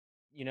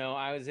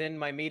I was in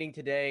my meeting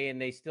today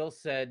and they still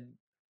said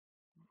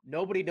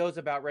nobody knows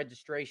about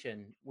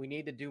registration. We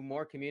need to do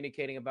more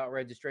communicating about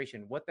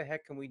registration. What the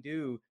heck can we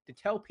do to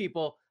tell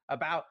people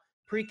about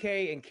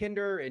pre-K and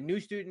kinder and new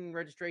student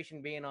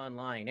registration being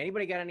online?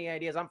 Anybody got any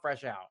ideas? I'm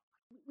fresh out.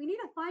 We need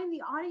to find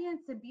the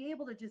audience and be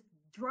able to just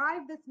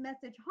drive this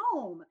message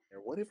home. Or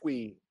what if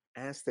we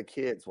ask the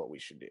kids what we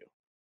should do?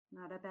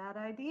 Not a bad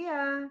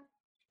idea.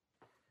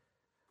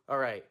 All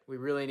right, we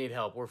really need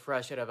help. We're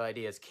fresh out of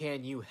ideas.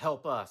 Can you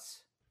help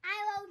us?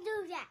 I will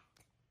do that.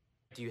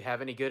 Do you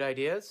have any good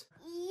ideas?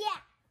 Yeah.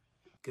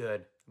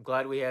 Good. I'm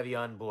glad we have you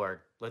on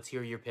board. Let's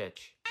hear your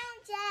pitch.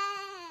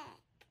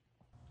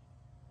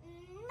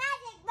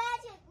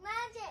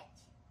 Magic.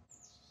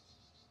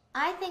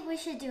 I think we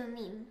should do a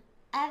meme.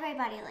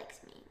 Everybody likes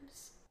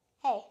memes.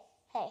 Hey,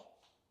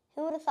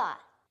 who would have thought?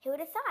 Who would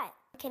have thought?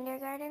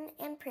 Kindergarten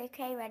and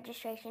pre-K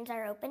registrations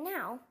are open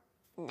now.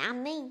 Not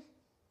me.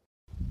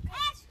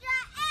 Extra!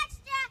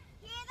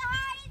 Hear the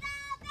Hardies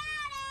all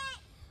about it!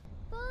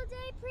 Full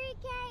day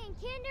pre-K and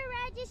kinder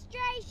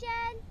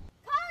registration.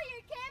 Call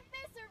your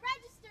campus or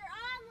register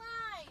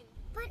online.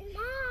 But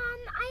Mom,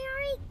 I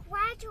already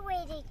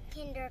graduated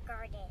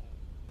kindergarten.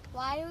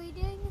 Why are we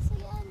doing this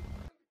again?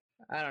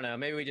 I don't know.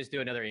 Maybe we just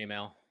do another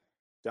email.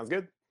 Sounds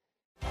good.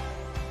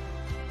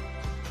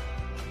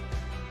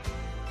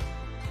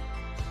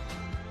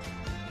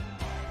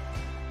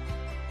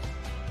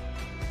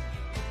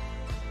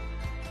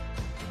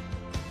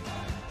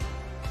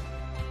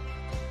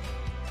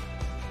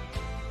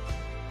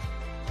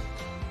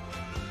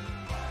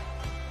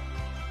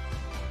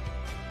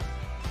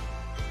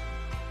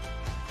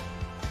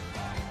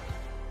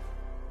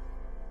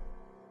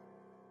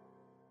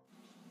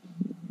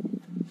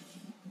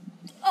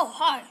 Oh,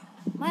 hi.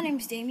 My name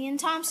is Damian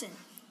Thompson.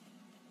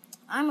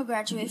 I'm a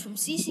graduate from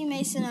C.C.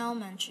 Mason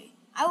Elementary.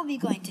 I will be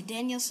going to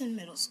Danielson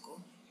Middle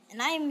School. And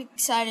I am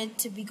excited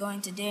to be going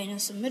to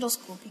Danielson Middle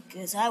School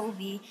because I will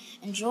be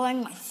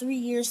enjoying my 3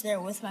 years there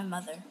with my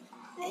mother.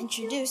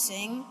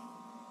 Introducing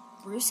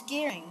Bruce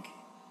Gearing.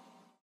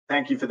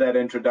 Thank you for that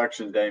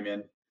introduction,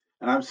 Damien.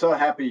 And I'm so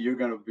happy you're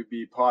going to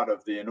be part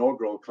of the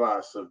inaugural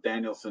class of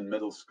Danielson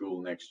Middle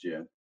School next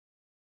year.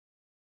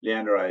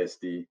 Leander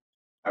ISD,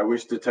 I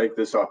wish to take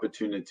this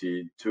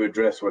opportunity to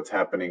address what's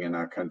happening in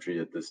our country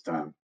at this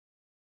time.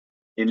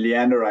 In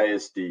Leander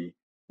ISD,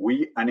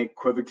 we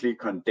unequivocally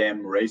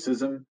condemn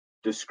racism,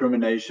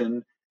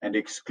 discrimination, and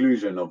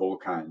exclusion of all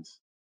kinds.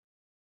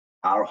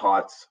 Our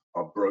hearts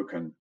are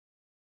broken.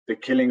 The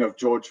killing of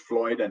George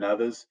Floyd and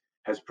others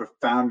has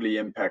profoundly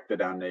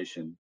impacted our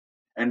nation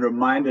and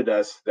reminded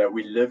us that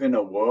we live in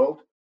a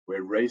world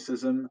where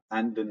racism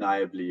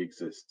undeniably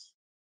exists.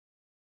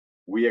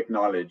 We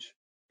acknowledge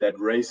that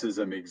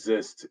racism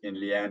exists in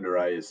Leander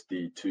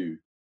ISD too.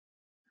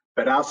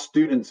 But our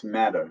students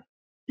matter,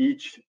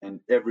 each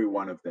and every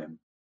one of them.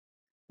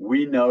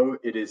 We know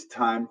it is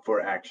time for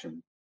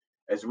action.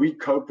 As we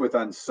cope with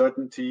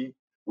uncertainty,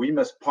 we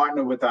must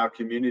partner with our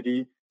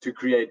community to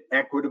create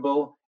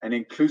equitable and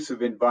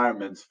inclusive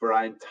environments for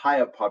our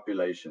entire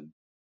population.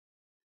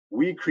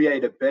 We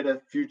create a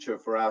better future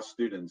for our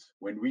students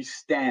when we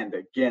stand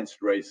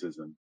against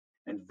racism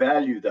and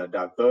value the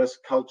diverse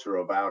culture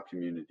of our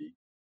community.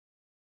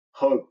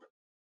 Hope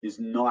is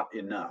not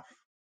enough.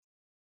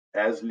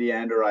 As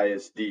Leander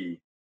ISD,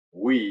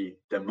 we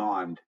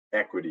demand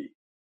equity.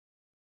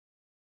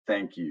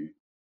 Thank you.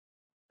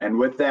 And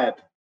with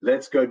that,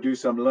 let's go do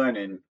some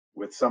learning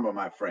with some of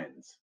my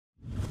friends.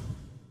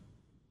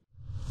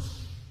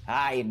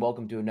 Hi, and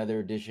welcome to another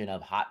edition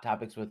of Hot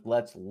Topics with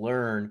Let's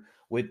Learn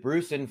with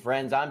Bruce and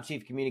Friends. I'm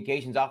Chief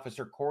Communications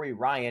Officer Corey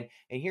Ryan,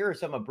 and here are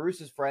some of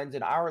Bruce's friends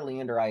and our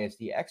Leander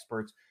ISD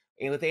experts,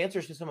 and with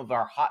answers to some of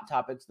our hot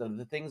topics,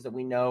 the things that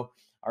we know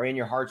are in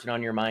your hearts and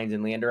on your minds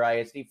in Leander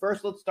ISD.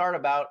 First, let's start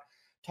about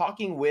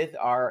talking with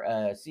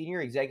our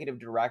Senior Executive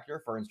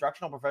Director for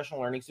Instructional Professional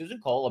Learning, Susan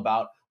Cole,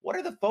 about what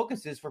are the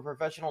focuses for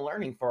professional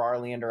learning for our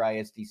Leander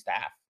ISD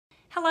staff.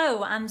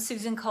 Hello, I'm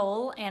Susan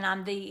Cole, and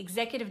I'm the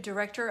Executive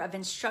Director of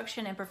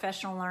Instruction and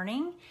Professional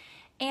Learning.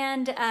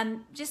 And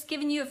just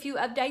giving you a few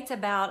updates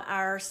about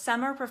our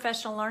summer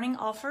professional learning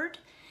offered.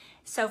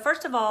 So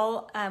first of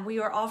all, we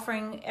are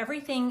offering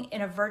everything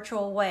in a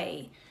virtual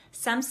way.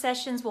 Some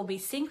sessions will be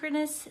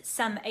synchronous,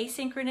 some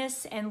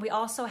asynchronous, and we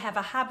also have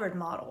a hybrid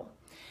model.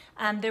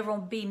 There will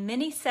be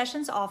many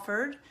sessions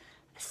offered,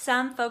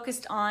 some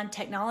focused on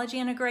technology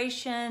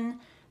integration,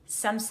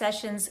 some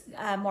sessions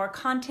more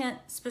content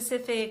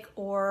specific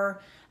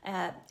or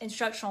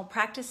instructional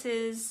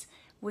practices.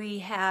 We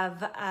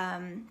have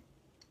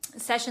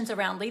sessions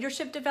around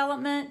leadership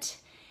development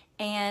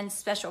and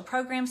special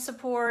program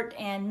support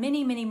and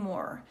many, many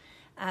more.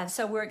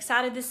 So we're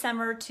excited this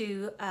summer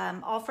to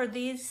offer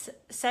these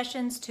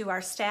sessions to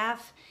our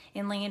staff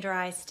in Leander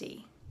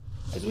ISD.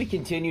 As we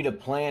continue to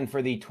plan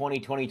for the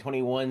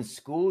 2020-21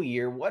 school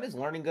year, what is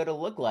learning going to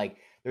look like?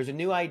 There's a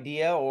new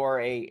idea or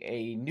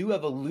a new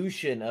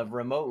evolution of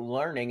remote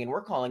learning, and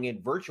we're calling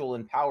it virtual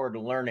empowered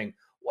learning.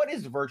 what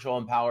is virtual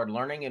empowered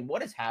learning and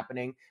what is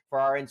happening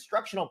for our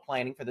instructional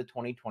planning for the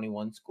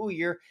 2021 school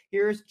year.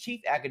 Here's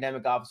Chief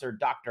Academic Officer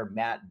Dr.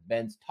 Matt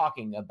Bentz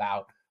talking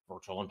about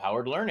virtual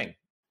empowered learning.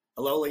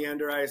 Hello,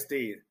 Leander ISD.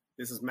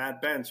 This is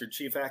Matt Bentz, your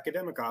Chief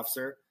Academic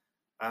Officer,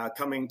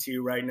 coming to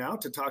you right now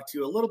to talk to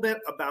you a little bit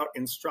about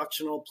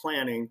instructional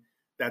planning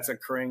that's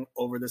occurring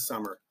over the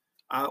summer.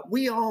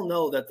 We all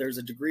know that there's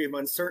a degree of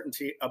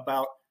uncertainty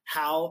about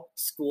how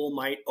school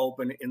might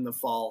open in the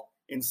fall.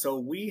 And so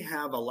we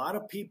have a lot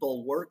of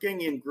people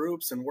working in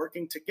groups and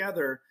working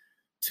together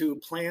to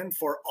plan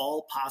for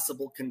all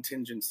possible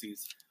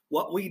contingencies.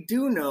 What we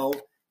do know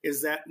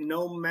is that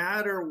no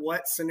matter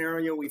what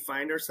scenario we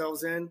find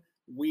ourselves in,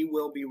 we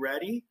will be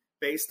ready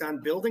based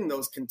on building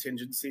those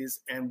contingencies,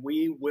 and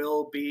we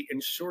will be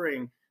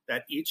ensuring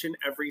that each and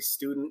every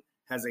student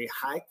has a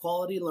high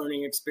quality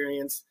learning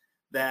experience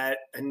that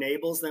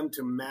enables them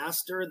to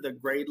master the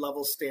grade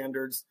level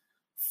standards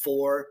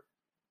for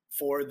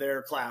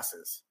their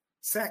classes.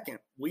 Second,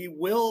 we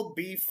will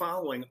be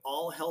following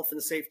all health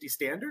and safety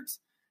standards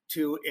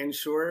to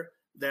ensure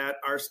that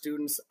our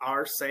students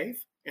are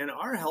safe and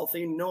are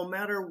healthy no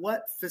matter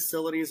what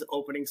facilities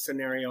opening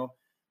scenario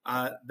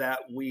that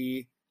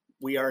we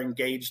are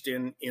engaged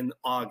in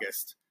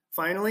August.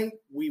 Finally,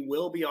 we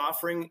will be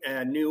offering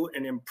a new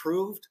and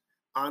improved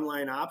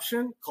online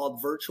option called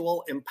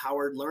Virtual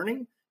Empowered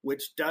Learning,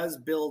 which does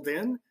build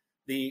in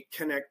the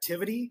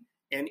connectivity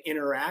and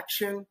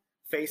interaction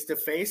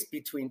face-to-face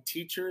between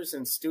teachers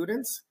and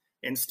students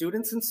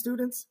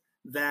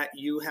that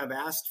you have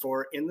asked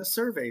for in the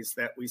surveys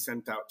that we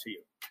sent out to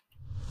you.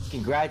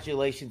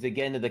 Congratulations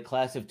again to the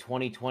class of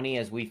 2020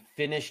 as we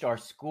finished our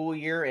school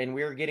year and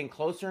we're getting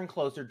closer and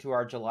closer to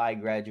our July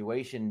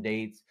graduation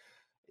dates.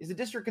 Is the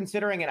district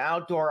considering an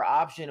outdoor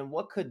option, and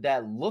what could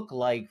that look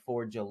like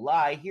for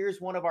July?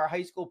 Here's one of our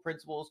high school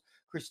principals,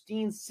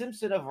 Christine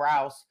Simpson of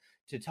Rouse,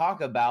 to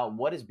talk about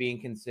what is being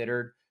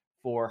considered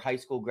for high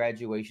school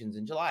graduations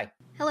in July.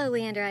 Hello,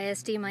 Leander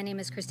ISD. My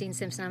name is Christine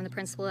Simpson. I'm the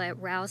principal at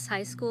Rouse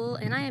High School,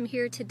 and I am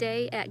here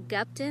today at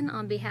Gupton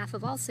on behalf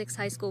of all 6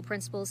 high school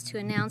principals to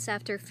announce,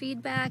 after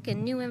feedback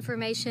and new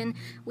information,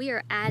 we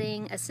are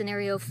adding a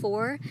scenario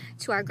 4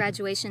 to our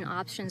graduation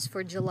options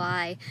for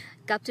July.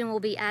 Gupton will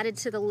be added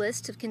to the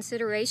list of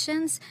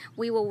considerations.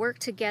 We will work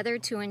together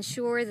to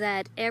ensure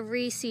that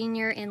every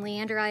senior in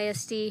Leander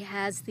ISD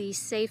has the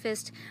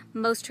safest,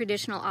 most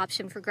traditional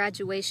option for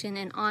graduation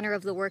in honor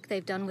of the work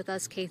they've done with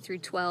us K through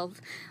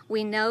 12.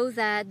 We know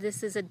that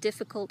this is a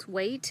difficult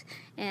wait,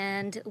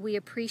 and we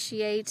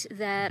appreciate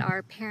that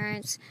our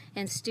parents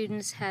and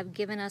students have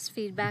given us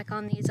feedback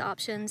on these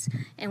options,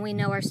 and we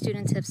know our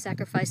students have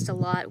sacrificed a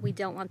lot. We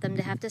don't want them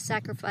to have to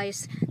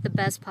sacrifice the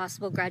best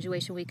possible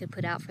graduation we could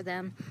put out for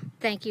them.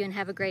 Thank you and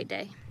have a great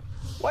day.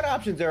 What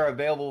options are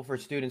available for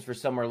students for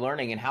summer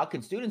learning, and how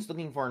can students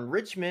looking for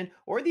enrichment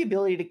or the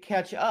ability to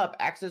catch up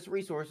access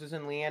resources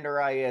in Leander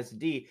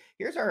ISD?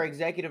 Here's our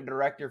Executive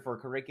Director for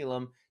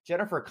Curriculum,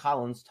 Jennifer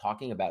Collins,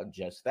 talking about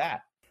just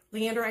that.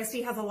 Leander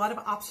ISD has a lot of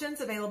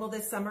options available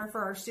this summer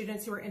for our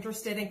students who are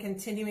interested in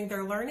continuing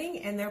their learning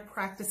and their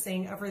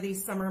practicing over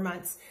these summer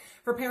months.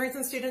 For parents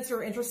and students who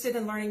are interested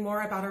in learning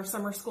more about our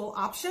summer school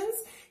options,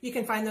 you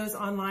can find those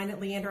online at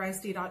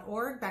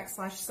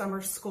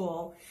leanderisd.org/summer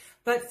school.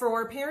 But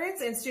for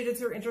parents and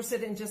students who are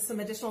interested in just some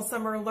additional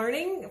summer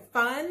learning,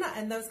 fun,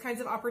 and those kinds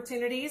of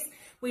opportunities,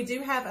 we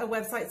do have a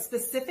website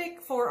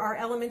specific for our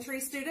elementary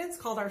students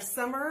called our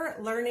Summer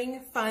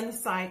Learning Fun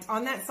site.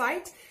 On that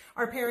site,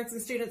 our parents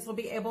and students will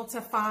be able to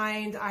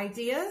find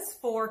ideas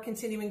for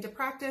continuing to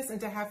practice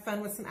and to have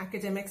fun with some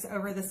academics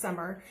over the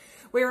summer.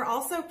 We are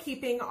also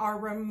keeping our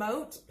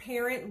remote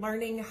parent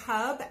learning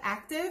hub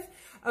active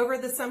over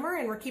the summer,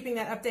 and we're keeping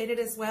that updated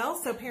as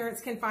well, so parents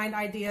can find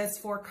ideas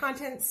for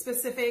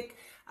content-specific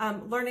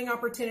learning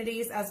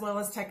opportunities, as well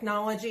as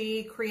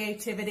technology,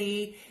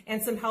 creativity,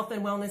 and some health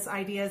and wellness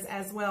ideas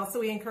as well. So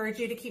we encourage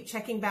you to keep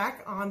checking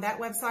back on that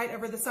website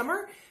over the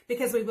summer,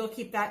 because we will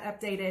keep that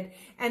updated.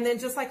 And then,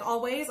 just like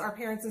always, our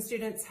parents and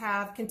students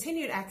have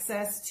continued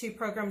access to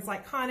programs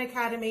like Khan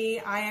Academy,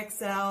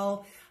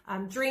 IXL,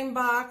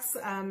 Dreambox,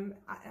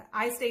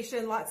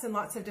 iStation, lots and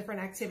lots of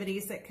different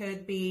activities that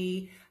could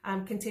be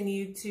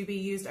continued to be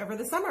used over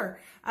the summer.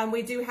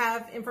 We do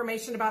have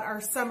information about our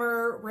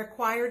summer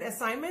required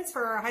assignments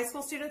for our high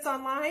school students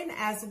online,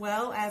 as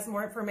well as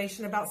more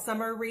information about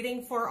summer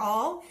reading for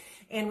all.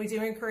 And we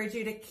do encourage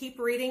you to keep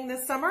reading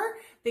this summer,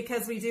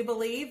 because we do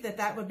believe that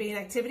that would be an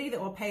activity that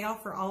will pay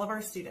off for all of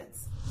our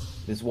students.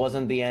 This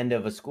wasn't the end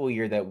of a school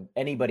year that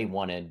anybody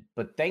wanted,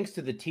 but thanks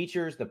to the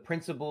teachers, the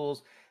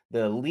principals,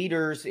 the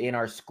leaders in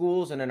our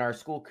schools and in our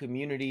school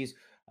communities,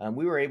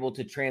 we were able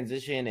to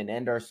transition and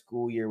end our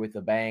school year with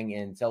a bang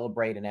and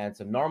celebrate and add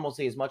some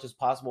normalcy as much as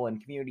possible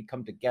and community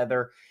come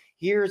together.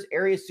 Here's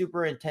Area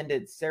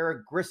Superintendent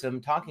Sarah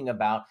Grissom talking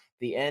about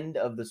the end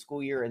of the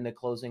school year and the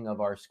closing of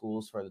our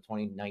schools for the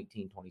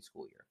 2019-20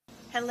 school year.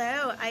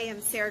 Hello, I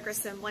am Sarah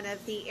Grissom, one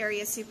of the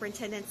area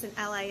superintendents in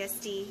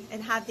LISD,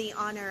 and have the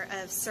honor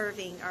of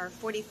serving our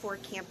 44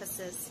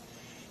 campuses.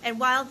 And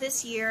while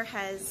this year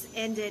has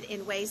ended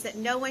in ways that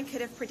no one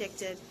could have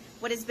predicted,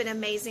 What has been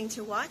amazing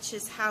to watch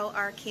is how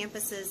our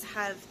campuses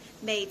have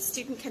made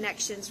student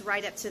connections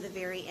right up to the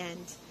very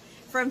end.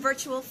 From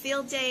virtual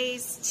field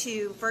days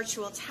to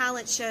virtual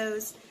talent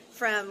shows,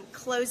 from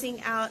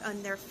closing out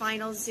on their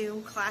final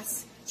Zoom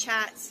class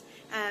chats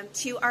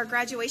to our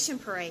graduation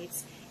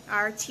parades.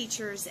 Our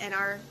teachers and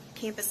our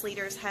campus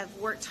leaders have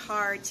worked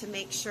hard to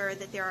make sure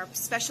that there are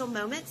special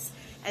moments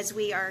as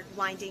we are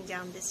winding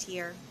down this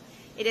year.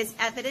 It is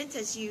evident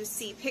as you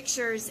see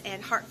pictures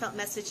and heartfelt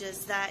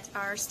messages that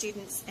our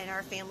students and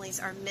our families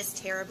are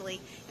missed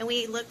terribly, and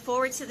we look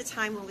forward to the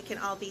time when we can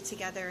all be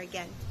together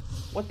again.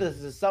 What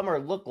does the summer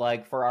look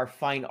like for our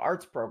fine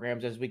arts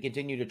programs as we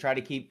continue to try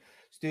to keep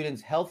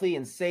students healthy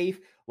and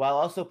safe while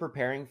also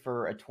preparing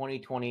for a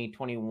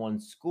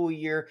 2020-21 school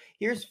year?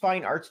 Here's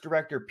Fine Arts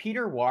Director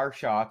Peter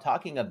Warshaw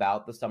talking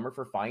about the Summer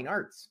for Fine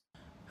Arts.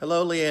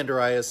 Hello, Leander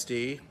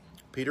ISD.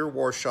 Peter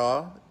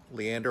Warshaw,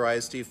 Leander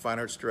ISD Fine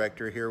Arts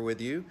Director, here with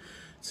you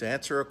to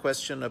answer a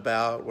question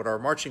about what our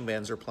marching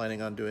bands are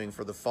planning on doing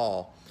for the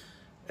fall.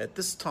 At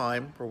this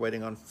time, we're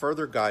waiting on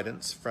further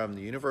guidance from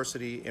the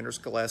University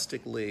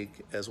Interscholastic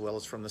League as well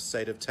as from the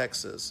state of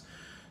Texas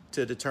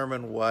to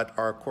determine what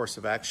our course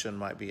of action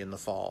might be in the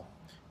fall.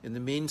 In the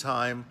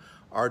meantime,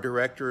 our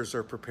directors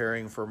are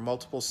preparing for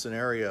multiple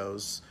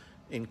scenarios,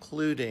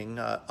 including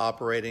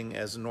operating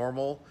as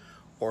normal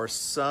or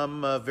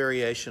some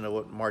variation of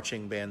what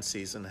marching band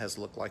season has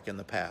looked like in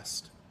the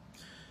past.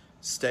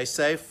 Stay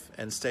safe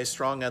and stay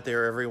strong out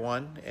there,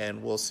 everyone,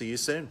 and we'll see you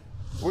soon.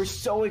 We're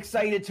so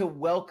excited to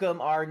welcome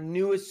our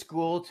newest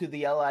school to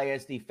the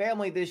LISD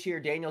family this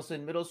year.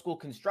 Danielson Middle School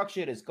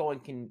construction is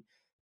going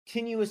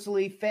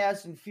continuously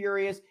fast and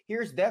furious.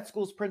 Here's that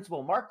school's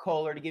principal, Mark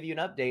Kohler, to give you an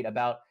update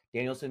about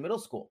Danielson Middle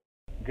School.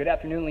 Good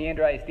afternoon,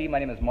 Leander ISD. My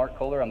name is Mark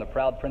Kohler. I'm the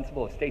proud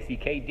principal of Stacy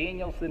K.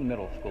 Danielson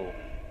Middle School,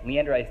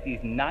 Leander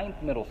ISD's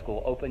 9th middle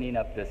school opening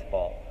up this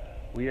fall.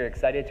 We are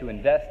excited to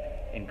invest,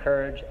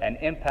 encourage, and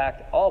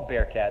impact all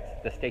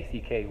Bearcats the Stacy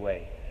K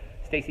way.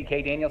 Stacy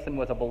K. Danielson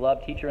was a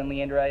beloved teacher in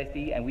Leander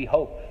ISD, and we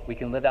hope we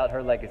can live out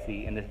her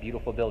legacy in this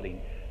beautiful building.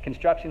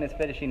 Construction is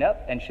finishing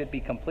up and should be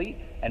complete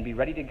and be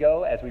ready to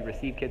go as we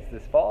receive kids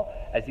this fall.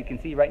 As you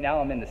can see right now,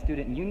 I'm in the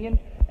student union,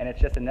 and it's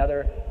just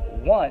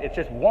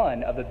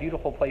one of the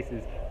beautiful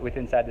places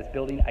inside this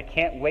building. I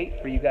can't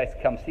wait for you guys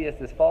to come see us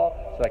this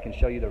fall so I can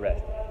show you the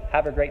rest.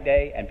 Have a great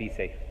day and be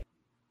safe.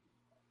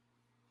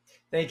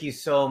 Thank you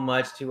so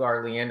much to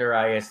our Leander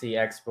ISD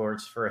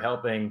experts for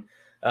helping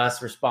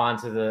us respond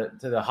to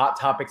the hot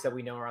topics that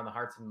we know are on the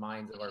hearts and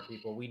minds of our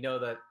people. We know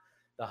that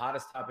the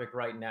hottest topic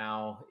right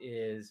now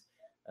is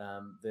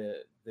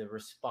the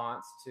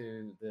response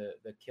to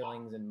the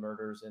killings and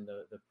murders and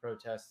the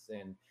protests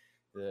and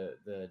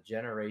the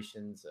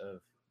generations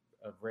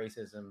of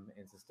racism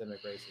and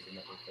systemic racism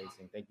that we're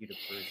facing. Thank you to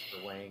Bruce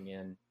for weighing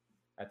in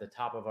at the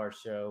top of our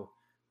show.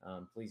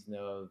 Please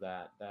know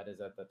that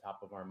is at the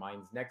top of our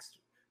minds. Next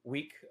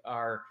week,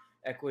 our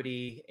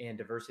Equity and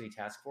Diversity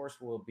Task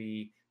Force will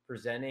be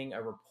presenting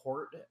a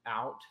report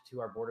out to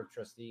our Board of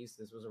Trustees.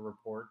 This was a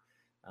report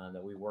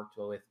that we worked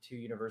with 2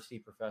 university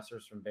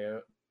professors from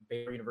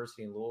Baylor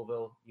University and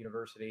Louisville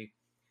University.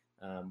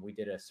 We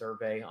did a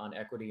survey on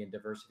equity and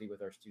diversity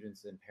with our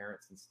students and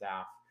parents and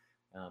staff.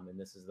 And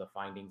this is the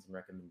findings and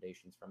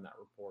recommendations from that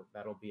report.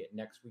 That'll be at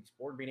next week's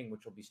board meeting,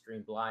 which will be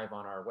streamed live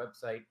on our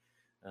website,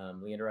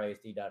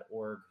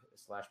 leanderisd.org/Board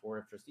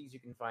of Trustees. You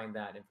can find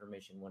that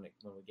information when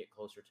we get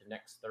closer to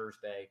next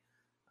Thursday.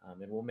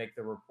 And we'll make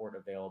the report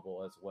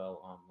available as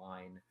well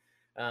online.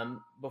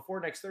 Before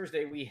next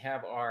Thursday, we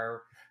have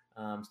our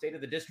State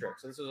of the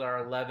District. So this is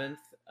our 11th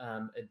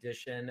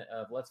edition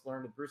of Let's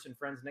Learn with Bruce and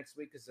Friends. Next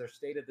week is our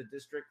State of the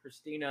District.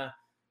 Christina,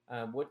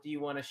 what do you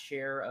want to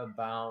share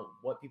about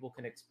what people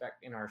can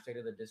expect in our State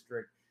of the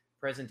District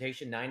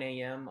presentation, 9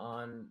 a.m.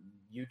 on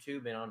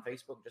YouTube and on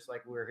Facebook, just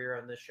like we're here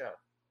on this show?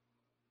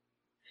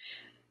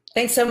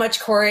 Thanks so much,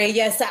 Corey.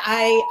 Yes,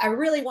 I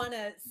really want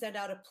to send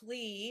out a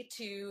plea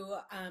to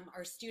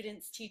our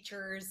students,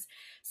 teachers,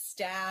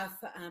 staff,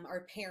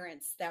 our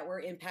parents that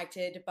were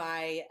impacted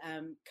by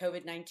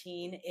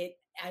COVID-19.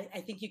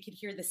 I think you could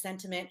hear the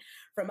sentiment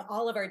from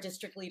all of our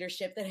district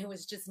leadership that it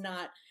was just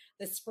not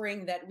the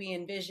spring that we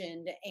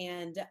envisioned.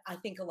 And I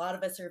think a lot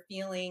of us are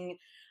feeling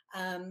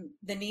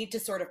the need to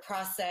sort of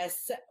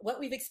process what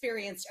we've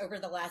experienced over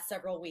the last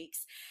several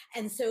weeks.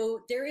 And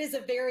so there is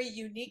a very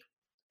unique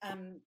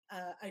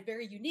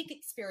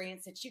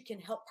experience that you can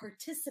help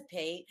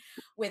participate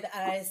with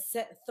us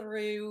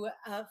through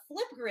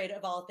Flipgrid,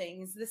 of all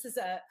things. This is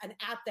an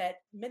app that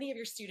many of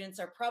your students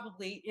are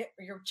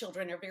your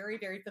children are very,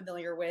 very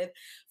familiar with.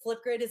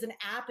 Flipgrid is an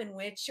app in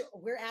which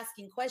we're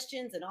asking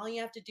questions and all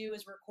you have to do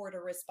is record a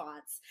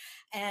response.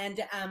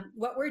 And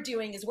what we're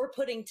doing is we're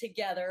putting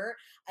together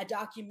a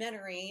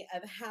documentary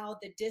of how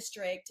the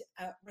district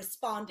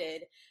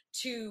responded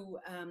to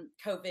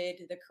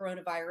COVID, the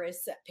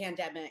coronavirus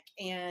pandemic.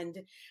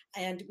 And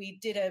we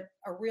did a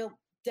real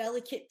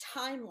delicate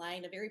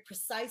timeline, a very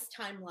precise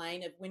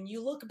timeline of when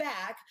you look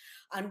back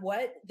on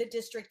what the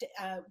district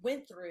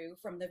went through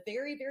from the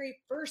very, very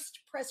first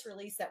press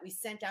release that we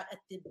sent out at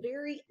the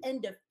very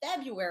end of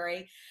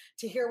February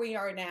to here we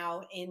are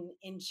now in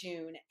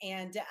June.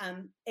 And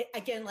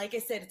again, like I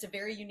said, it's a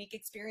very unique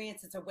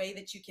experience. It's a way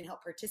that you can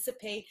help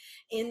participate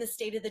in the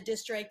state of the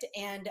district.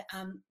 And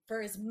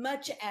for as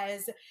much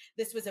as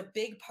this was a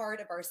big part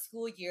of our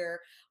school year,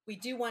 we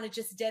do want to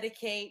just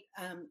dedicate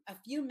a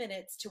few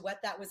minutes to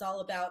what that was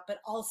all about, but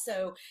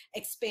also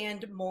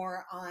expand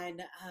more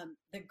on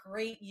the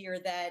great year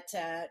that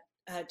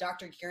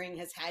Dr. Gearing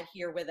has had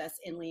here with us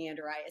in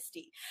Leander ISD.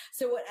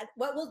 So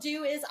what we'll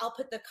do is I'll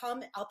put the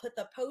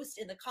post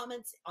in the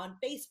comments on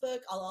Facebook.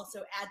 I'll also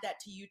add that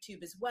to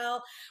YouTube as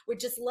well. Would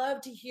just love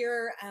to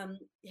hear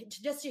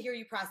hear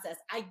you process.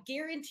 I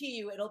guarantee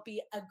you it'll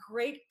be a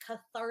great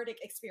cathartic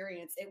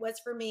experience. It was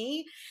for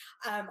me.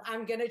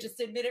 I'm gonna just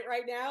admit it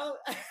right now.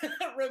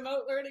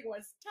 Remote learning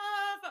was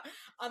tough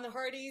on the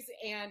Hardys,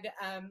 and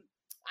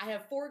I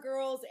have 4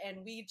 girls,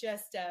 and we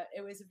just,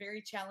 it was a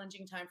very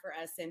challenging time for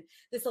us. And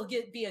this will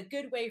be a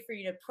good way for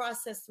you to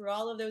process through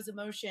all of those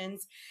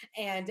emotions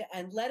and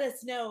let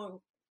us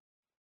know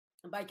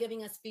by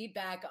giving us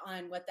feedback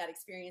on what that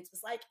experience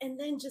was like. And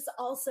then just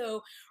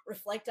also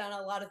reflect on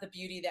a lot of the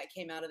beauty that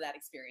came out of that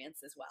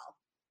experience as well.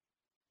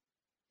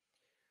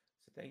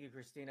 So thank you,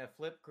 Christina.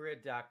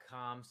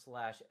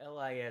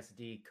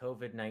 Flipgrid.com/LISD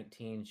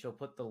COVID-19. She'll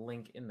put the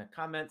link in the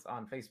comments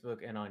on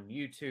Facebook and on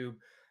YouTube.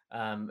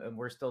 And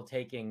we're still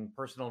taking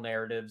personal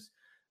narratives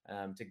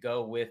to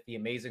go with the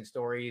amazing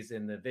stories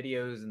and the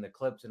videos and the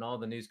clips and all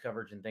the news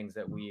coverage and things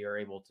that we are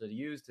able to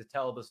use to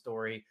tell the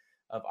story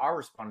of our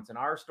respondents. And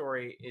our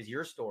story is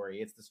your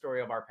story. It's the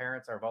story of our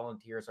parents, our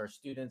volunteers, our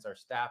students, our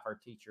staff, our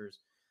teachers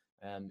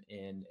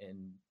in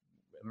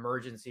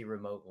emergency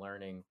remote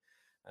learning.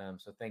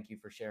 So thank you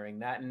for sharing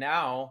that. And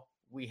now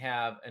we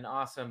have an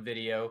awesome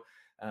video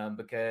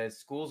because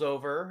school's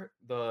over.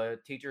 The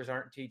teachers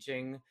aren't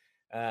teaching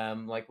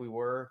like we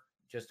were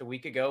just a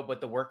week ago, but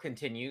the work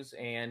continues.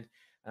 And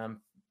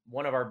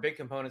one of our big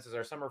components is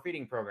our summer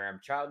feeding program,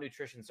 Child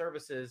Nutrition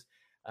Services.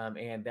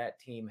 And that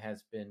team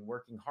has been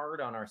working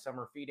hard on our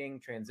summer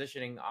feeding,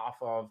 transitioning off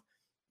of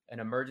an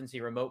emergency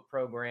remote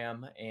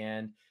program.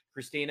 And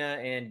Christina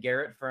and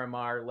Garrett from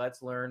our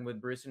Let's Learn with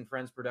Bruce and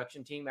Friends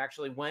production team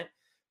actually went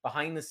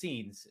behind the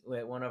scenes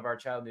with one of our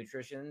child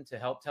nutrition to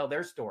help tell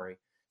their story.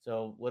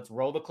 So let's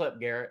roll the clip,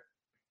 Garrett.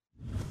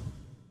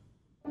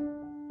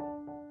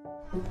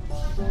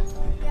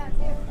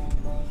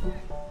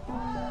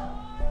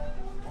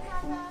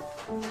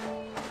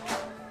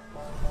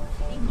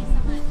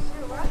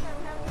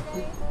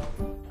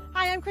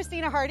 Hi, I'm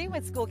Christina Hardy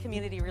with School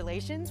Community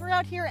Relations. We're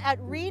out here at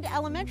Reed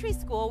Elementary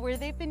School where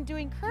they've been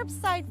doing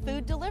curbside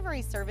food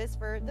delivery service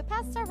for the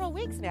past several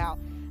weeks now.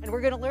 And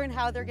we're going to learn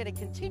how they're going to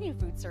continue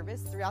food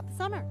service throughout the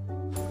summer.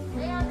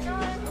 Hey, how's it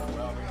going?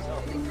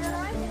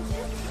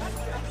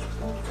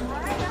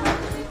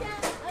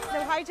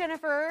 So hi,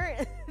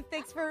 Jennifer.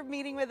 Thanks for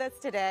meeting with us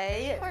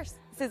today. Of course.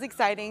 This is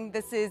exciting.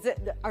 This is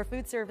our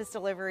food service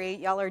delivery.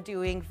 Y'all are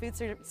doing food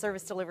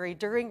service delivery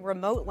during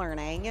remote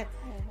learning,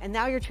 and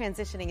now you're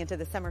transitioning into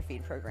the summer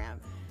feed program.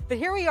 But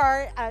here we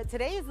are.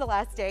 Today is the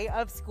last day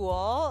of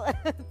school.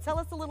 Tell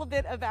us a little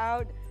bit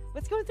about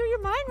what's going through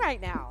your mind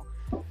right now.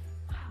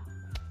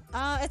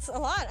 It's a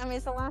lot. I mean,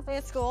 it's the last day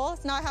of school.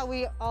 It's not how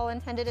we all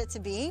intended it to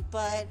be,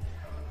 but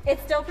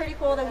it's still pretty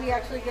cool that we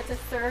actually get to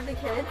serve the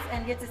kids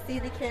and get to see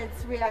the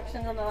kids'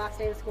 reactions on the last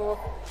day of school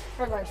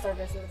for lunch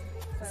services.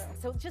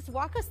 So just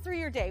walk us through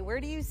your day.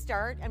 Where do you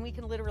start? And we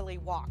can literally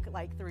walk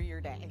like through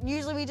your day.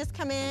 Usually we just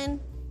come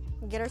in,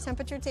 get our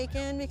temperature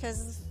taken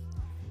because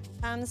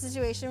the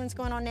situation that's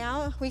going on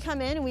now. We come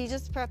in and we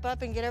just prep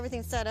up and get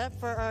everything set up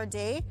for our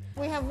day.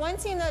 We have one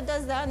team that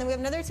does that, and then we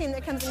have another team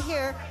that comes in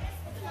here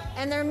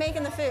and they're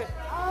making the food.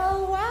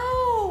 Oh,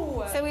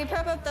 wow. So we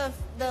prep up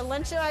the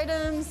lunch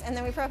items, and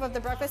then we prep up the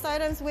breakfast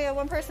items. We have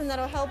one person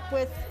that'll help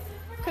with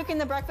cooking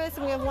the breakfast,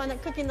 and we have one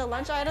that's cooking the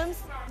lunch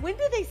items. When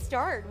do they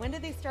start? When do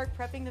they start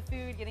prepping the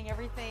food, getting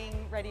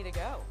everything ready to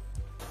go?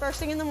 First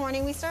thing in the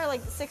morning. We start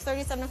like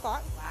 6:30, 7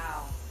 o'clock.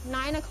 Wow.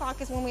 9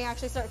 o'clock is when we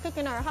actually start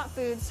cooking our hot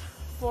foods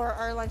for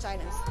our lunch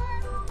items.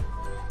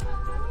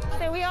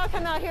 So we all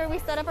come out here, we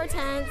set up our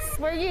tents.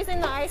 We're using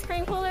the ice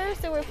cream cooler,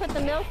 so we put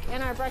the milk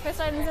and our breakfast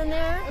items in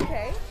there.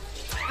 Okay.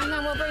 And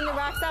then we'll bring the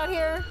racks out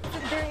here.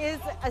 There is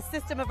a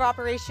system of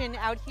operation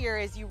out here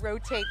as you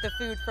rotate the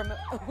food from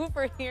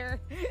over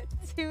here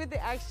to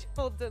the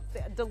actual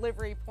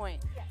delivery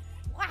point. Yes.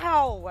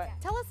 Wow. Yeah.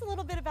 Tell us a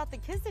little bit about the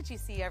kids that you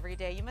see every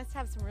day. You must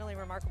have some really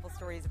remarkable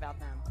stories about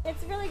them.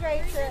 It's really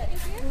great to,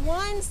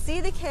 one, see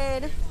the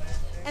kid,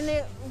 and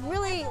they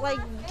really like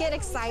get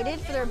excited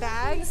for their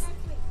bags.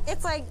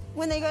 It's like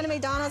when they go to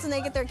McDonald's and they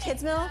get their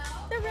kids' meal,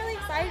 they're really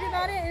excited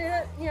about it,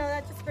 and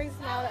that just brings a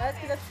smile to us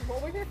because that's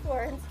what we're here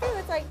for. And too,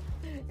 it's like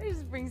it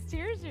just brings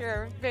tears to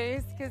your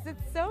face because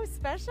it's so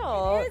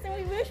special. It is, and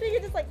we wish we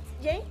could just like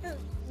yank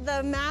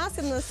the mask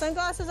and the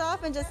sunglasses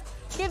off and just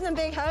give them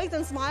big hugs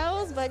and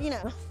smiles, but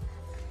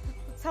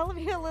tell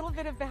me a little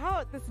bit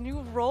about this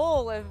new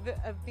role of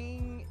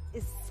being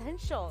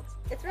essential.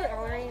 It's really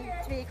honoring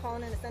to be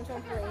called an essential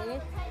employee.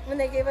 When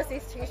they gave us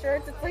these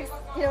t-shirts, it's like,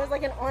 it's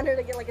like an honor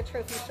to get like a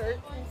trophy shirt.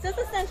 It says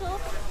essential.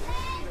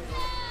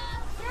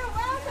 You're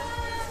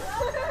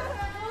welcome.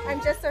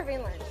 I'm just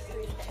serving lunch.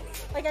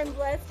 Like, I'm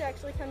blessed to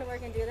actually come to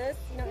work and do this,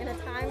 in a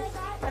time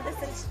of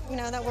this,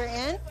 that we're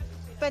in.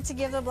 But to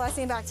give the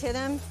blessing back to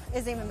them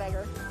is even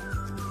bigger.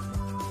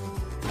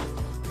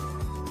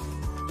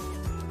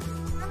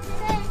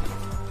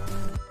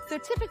 So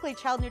typically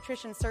Child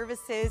Nutrition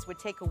Services would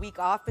take a week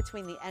off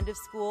between the end of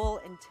school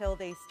until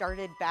they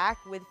started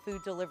back with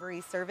food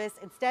delivery service.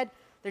 Instead,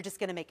 they're just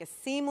going to make a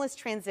seamless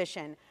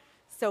transition.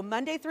 So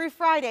Monday through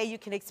Friday, you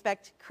can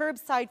expect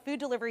curbside food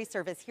delivery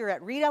service here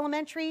at Reed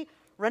Elementary,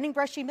 Running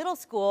Brushy Middle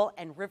School,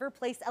 and River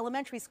Place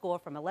Elementary School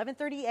from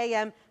 11:30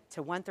 a.m.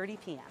 to 1:30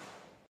 p.m.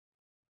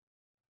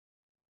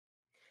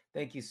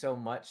 Thank you so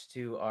much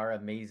to our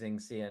amazing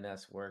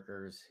CNS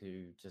workers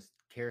who just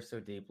care so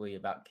deeply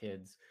about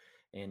kids.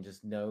 And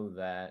just know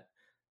that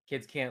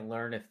kids can't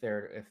learn if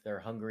they're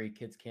hungry.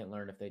 Kids can't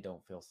learn if they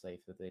don't feel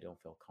safe, if they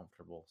don't feel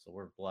comfortable. So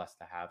we're blessed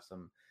to have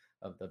some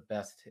of the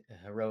best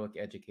heroic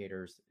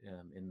educators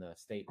in the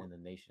state and the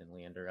nation,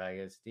 Leander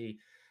ISD.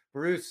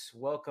 Bruce,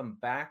 welcome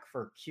back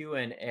for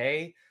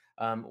Q&A.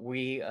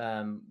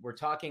 We're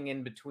talking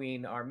in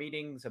between our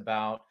meetings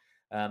about,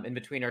 in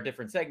between our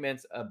different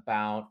segments,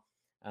 about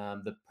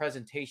the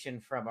presentation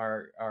from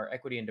our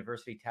Equity and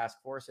Diversity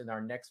Task Force in our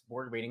next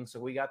board meeting. So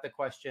we got the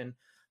question,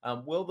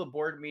 will the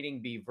board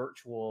meeting be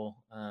virtual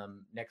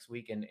next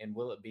week, and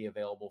will it be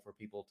available for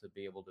people to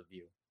be able to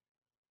view?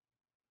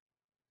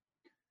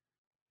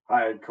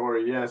 Hi,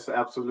 Corey. Yes,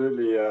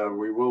 absolutely.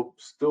 We will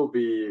still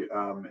be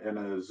in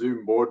a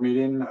Zoom board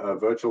meeting, a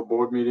virtual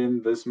board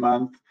meeting this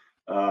month.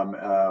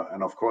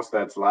 And of course,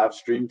 that's live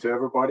streamed to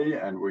everybody.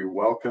 And we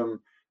welcome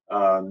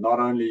not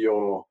only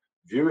your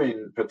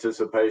viewing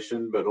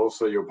participation, but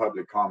also your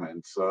public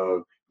comments.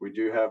 So we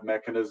do have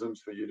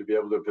mechanisms for you to be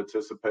able to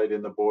participate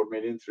in the board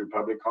meeting through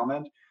public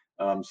comment.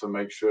 So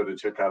make sure to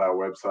check out our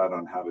website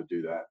on how to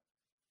do that.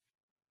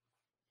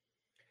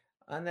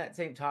 On that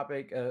same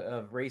topic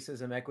of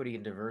racism, equity,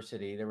 and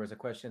diversity, there was a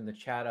question in the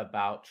chat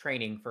about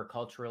training for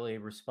culturally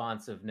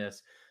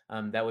responsiveness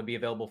that would be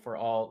available for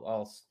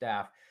all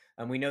staff.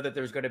 And we know that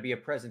there's going to be a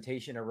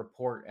presentation, a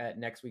report at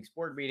next week's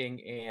board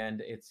meeting,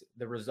 and it's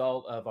the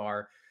result of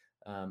our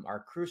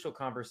crucial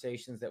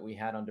conversations that we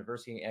had on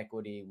diversity and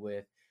equity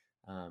with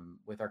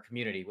our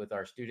community, with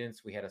our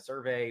students. We had a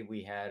survey.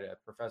 We had a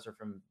professor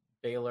from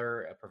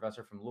Baylor, a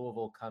professor from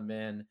Louisville come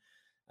in.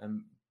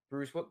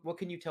 Bruce, what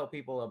can you tell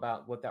people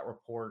about what that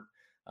report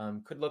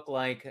could look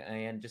like,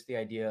 and just the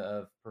idea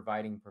of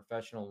providing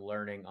professional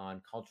learning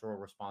on cultural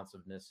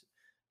responsiveness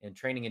and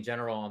training in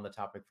general on the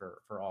topic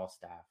for all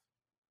staff?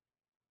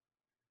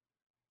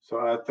 So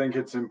I think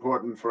it's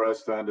important for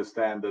us to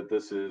understand that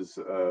this is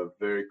a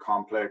very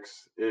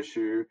complex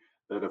issue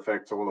that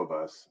affects all of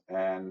us.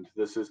 And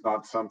this is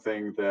not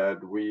something that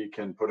we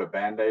can put a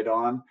Band-Aid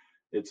on.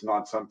 It's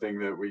not something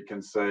that we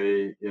can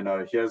say,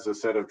 here's a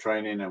set of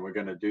training and we're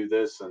going to do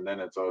this and then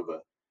it's over.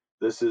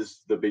 This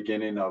is the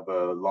beginning of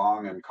a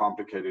long and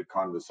complicated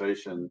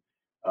conversation,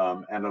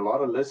 and a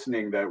lot of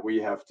listening that we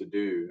have to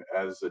do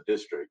as a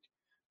district.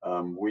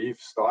 We've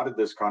started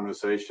this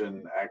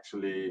conversation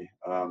actually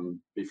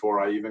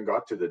before I even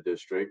got to the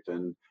district,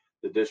 and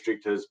the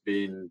district has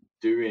been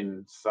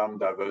doing some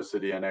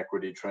diversity and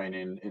equity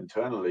training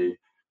internally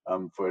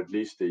for at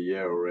least a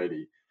year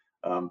already.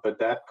 But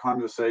that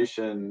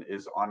conversation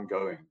is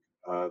ongoing.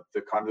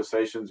 The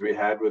conversations we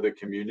had with the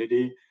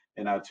community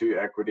in our 2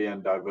 equity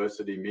and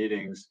diversity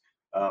meetings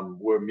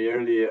were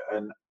merely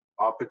an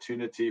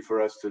opportunity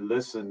for us to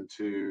listen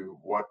to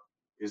what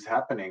is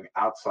happening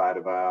outside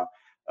of our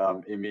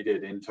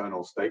immediate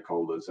internal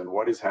stakeholders and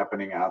what is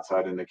happening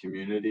outside in the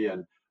community,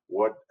 and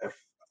what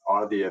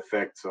are the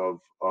effects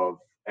of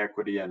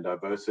equity and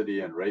diversity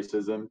and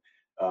racism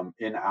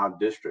in our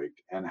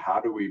district, and how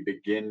do we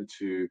begin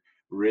to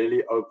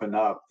really open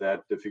up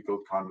that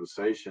difficult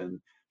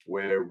conversation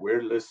where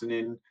we're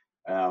listening,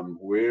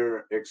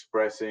 we're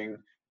expressing,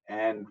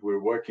 and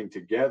we're working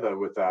together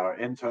with our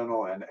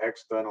internal and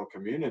external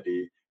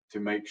community to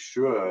make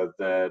sure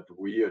that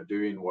we are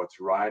doing what's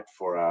right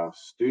for our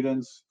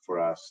students, for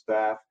our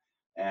staff,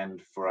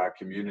 and for our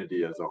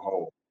community as a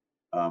whole.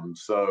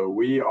 So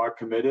we are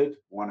committed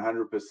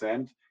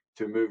 100%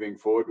 to moving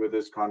forward with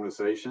this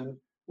conversation.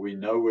 We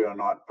know we are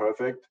not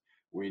perfect.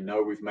 We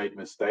know we've made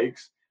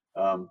mistakes,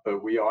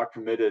 but we are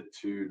committed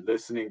to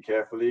listening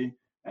carefully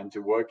and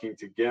to working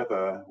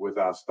together with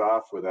our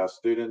staff, with our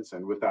students,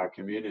 and with our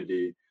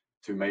community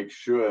to make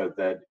sure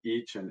that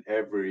each and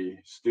every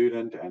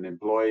student and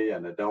employee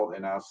and adult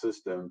in our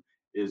system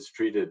is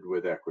treated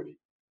with equity.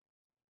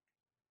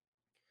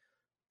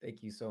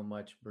 Thank you so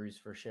much, Bruce,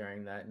 for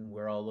sharing that. And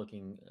we're all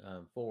looking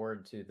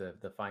forward to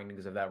the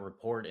findings of that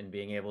report and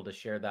being able to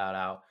share that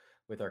out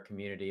with our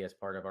community as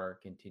part of our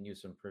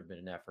continuous improvement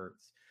and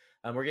efforts.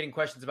 We're getting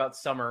questions about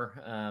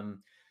summer.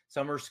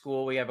 summer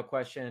school. We have a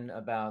question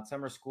about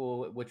summer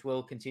school, which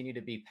will continue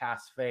to be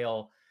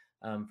pass-fail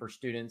for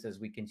students as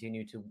we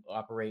continue to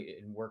operate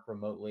and work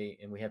remotely.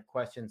 And we have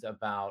questions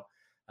about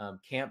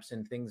camps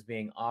and things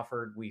being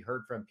offered. We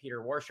heard from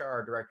Peter Warshaw,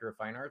 our Director of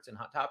Fine Arts and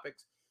Hot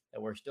Topics,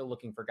 that we're still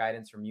looking for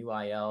guidance from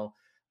UIL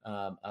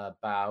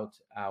about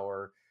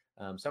our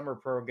summer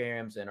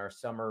programs and our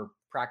summer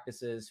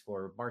practices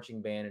for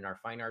marching band and our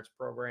fine arts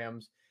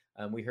programs.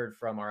 We heard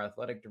from our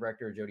athletic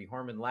director, Jody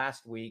Horman,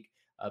 last week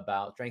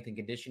about strength and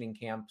conditioning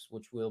camps,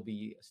 which will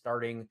be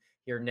starting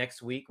here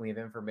next week. We have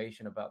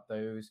information about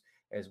those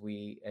as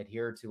we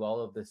adhere to all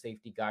of the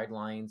safety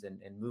guidelines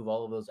and move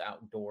all of those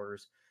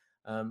outdoors.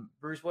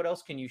 Bruce, what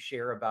else can you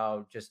share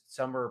about just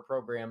summer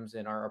programs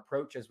and our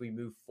approach as we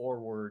move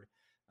forward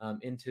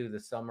into the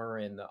summer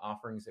and the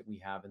offerings that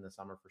we have in the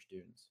summer for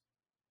students?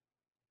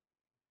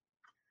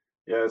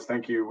 Yes,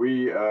 thank you.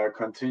 We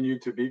continue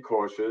to be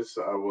cautious.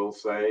 I will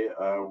say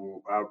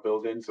our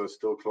buildings are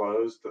still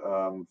closed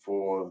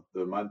for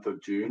the month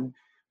of June.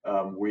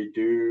 We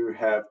do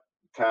have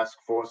task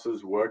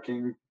forces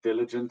working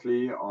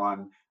diligently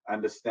on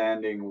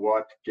understanding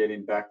what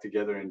getting back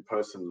together in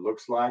person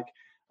looks like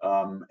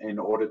in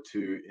order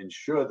to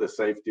ensure the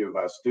safety of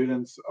our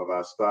students, of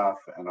our staff,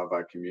 and of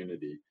our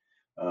community.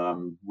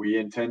 We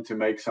intend to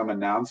make some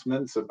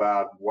announcements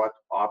about what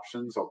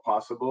options are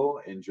possible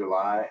in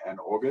July and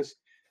August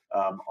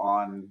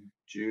on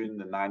June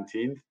the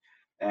 19th.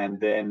 And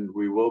then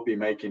we will be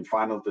making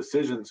final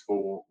decisions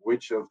for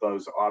which of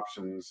those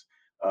options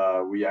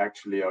we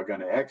actually are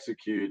going to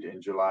execute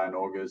in July and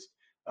August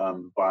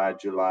by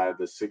July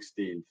the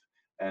 16th.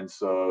 And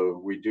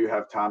so we do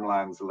have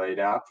timelines laid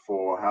out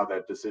for how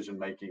that decision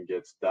making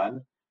gets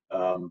done.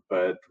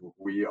 But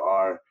we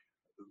are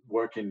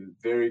working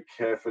very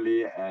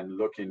carefully and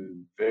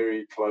looking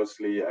very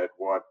closely at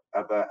what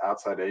other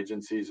outside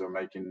agencies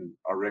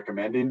are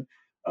recommending,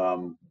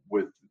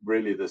 with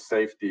really the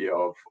safety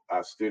of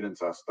our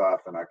students, our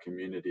staff, and our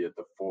community at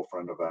the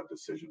forefront of our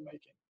decision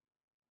making.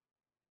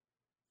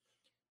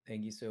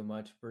 Thank you so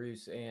much,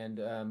 Bruce.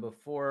 And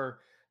before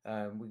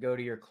we go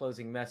to your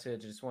closing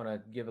message, I just want to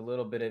give a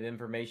little bit of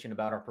information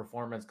about our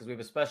performance, because we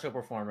have a special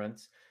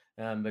performance.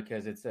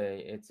 Because it's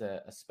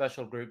a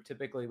special group.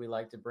 Typically, we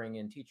like to bring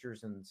in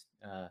teachers and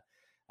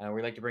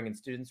we like to bring in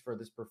students for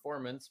this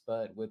performance.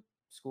 But with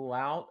school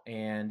out,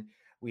 and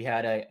we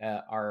had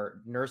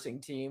our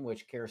nursing team,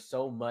 which cares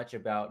so much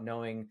about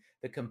knowing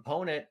the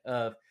component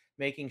of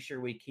making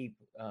sure we keep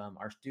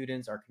our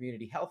students, our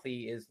community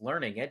healthy, is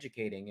learning,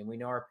 educating, and we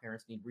know our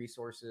parents need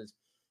resources.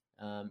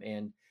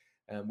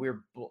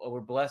 We're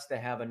blessed to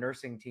have a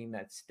nursing team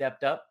that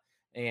stepped up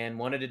and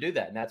wanted to do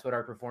that. And that's what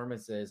our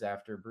performance is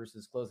after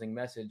Bruce's closing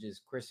message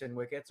is Kristen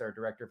Wicketts, our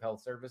Director of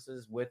Health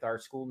Services, with our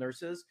school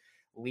nurses,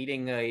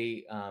 leading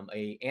a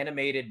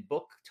animated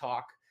book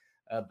talk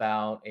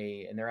about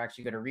and they're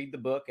actually going to read the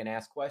book and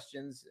ask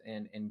questions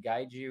and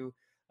guide you.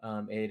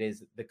 It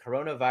is the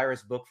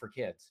Coronavirus Book for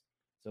Kids.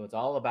 So it's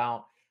all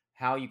about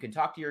how you can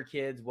talk to your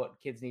kids, what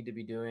kids need to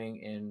be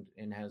doing,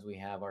 and as we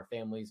have our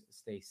families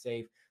stay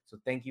safe. So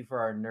thank you for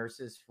our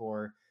nurses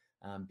for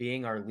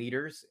being our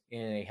leaders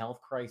in a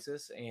health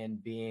crisis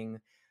and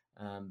being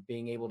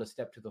able to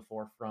step to the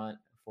forefront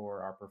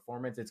for our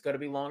performance. It's going to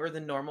be longer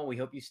than normal. We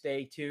hope you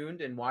stay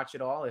tuned and watch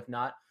it all. If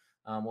not,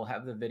 we'll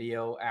have the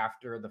video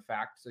after the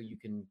fact, so you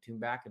can tune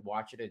back and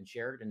watch it and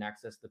share it and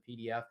access the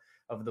PDF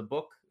of the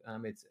book.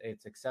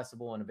 It's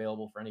accessible and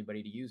available for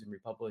anybody to use and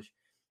republish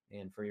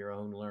and for your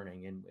own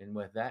learning. And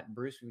with that,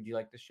 Bruce, would you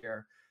like to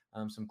share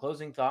some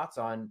closing thoughts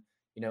on,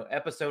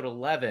 episode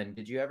 11?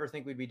 Did you ever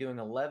think we'd be doing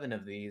 11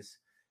 of these?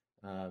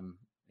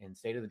 And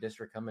State of the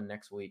District coming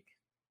next week.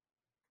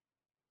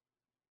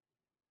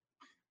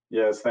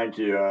 Yes, thank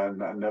you. I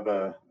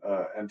never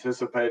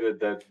anticipated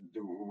that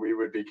we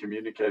would be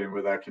communicating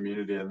with our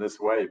community in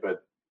this way,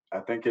 but I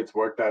think it's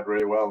worked out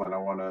really well. And I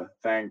want to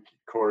thank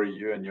Corey,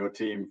 you and your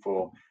team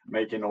for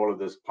making all of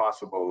this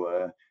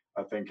possible.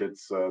 I think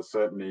it's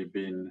certainly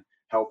been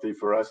healthy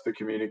for us to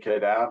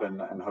communicate out,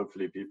 and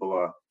hopefully people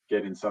are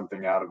getting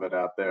something out of it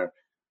out there.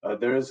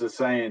 There is a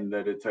saying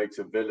that it takes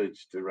a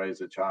village to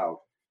raise a child.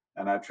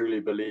 And I truly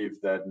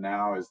believe that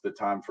now is the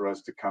time for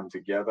us to come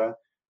together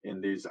in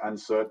these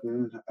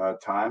uncertain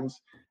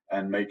times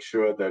and make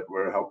sure that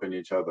we're helping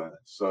each other.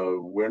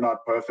 So we're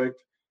not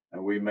perfect,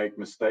 and we make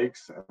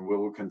mistakes, and we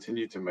will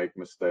continue to make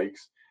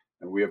mistakes.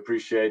 And we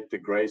appreciate the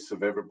grace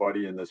of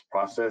everybody in this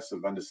process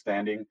of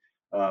understanding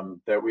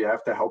that we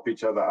have to help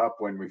each other up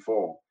when we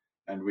fall,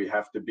 and we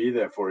have to be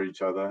there for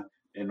each other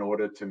in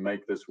order to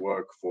make this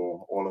work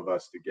for all of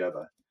us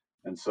together.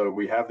 And so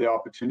we have the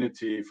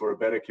opportunity for a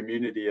better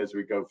community as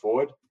we go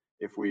forward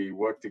if we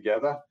work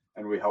together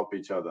and we help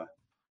each other.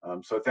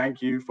 So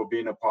thank you for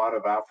being a part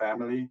of our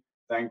family.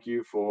 Thank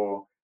you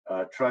for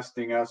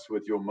trusting us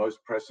with your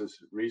most precious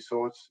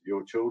resource,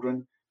 your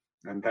children.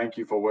 And thank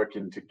you for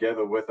working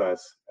together with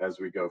us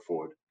as we go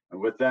forward. And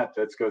with that,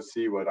 let's go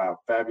see what our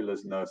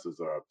fabulous nurses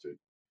are up to.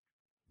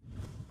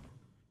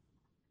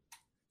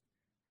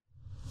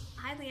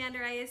 Hi,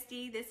 Leander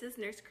ISD. This is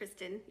Nurse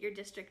Kristen, your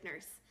district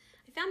nurse.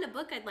 I found a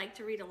book I'd like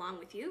to read along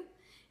with you,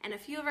 and a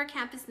few of our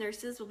campus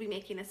nurses will be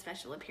making a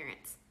special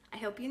appearance. I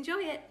hope you enjoy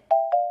it.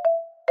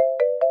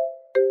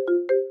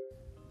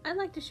 I'd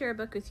like to share a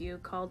book with you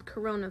called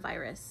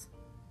Coronavirus,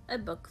 a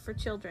book for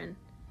children,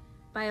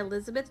 by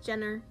Elizabeth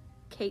Jenner,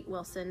 Kate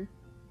Wilson,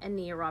 and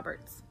Nia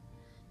Roberts.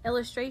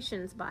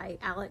 Illustrations by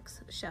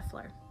Alex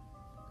Scheffler.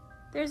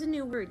 There's a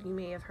new word you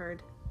may have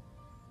heard.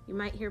 You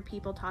might hear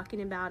people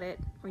talking about it,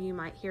 or you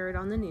might hear it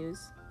on the news.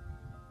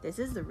 This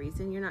is the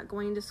reason you're not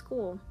going to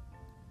school.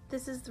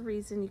 This is the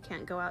reason you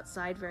can't go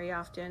outside very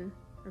often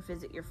or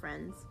visit your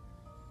friends.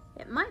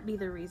 It might be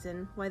the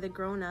reason why the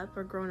grown-up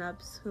or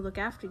grown-ups who look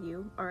after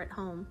you are at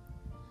home.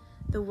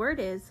 The word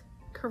is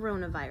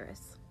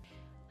coronavirus.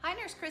 Hi,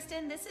 Nurse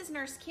Kristen. This is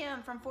Nurse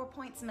Kim from 4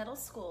 Points Middle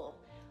School.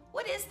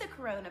 What is the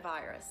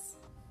coronavirus?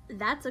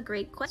 That's a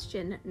great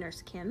question,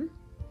 Nurse Kim.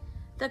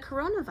 The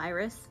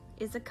coronavirus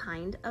is a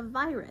kind of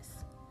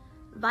virus.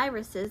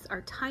 Viruses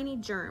are tiny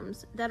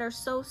germs that are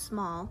so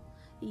small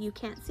that you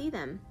can't see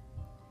them.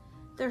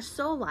 They're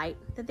so light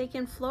that they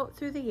can float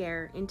through the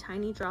air in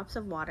tiny drops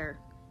of water,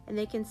 and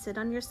they can sit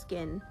on your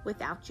skin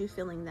without you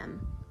feeling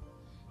them.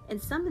 And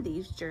some of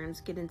these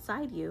germs get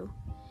inside you.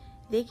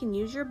 They can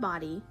use your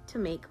body to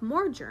make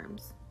more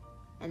germs,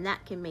 and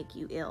that can make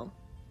you ill.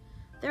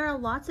 There are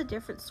lots of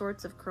different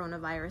sorts of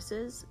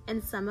coronaviruses,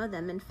 and some of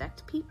them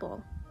infect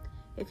people.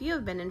 If you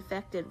have been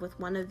infected with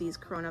one of these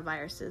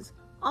coronaviruses,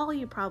 all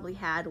you probably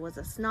had was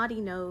a snotty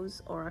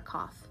nose or a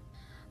cough.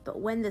 But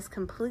when this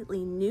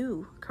completely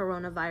new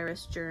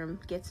coronavirus germ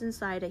gets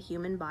inside a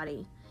human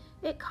body,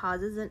 it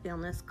causes an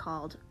illness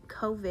called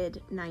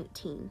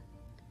COVID-19.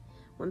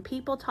 When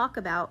people talk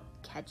about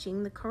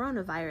catching the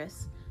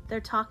coronavirus,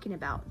 they're talking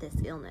about this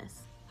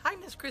illness. Hi,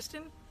 Miss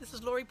Kristen. This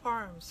is Lori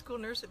Parham, school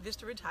nurse at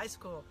Vista Ridge High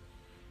School.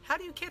 How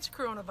do you catch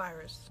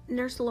coronavirus?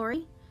 Nurse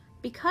Lori,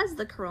 because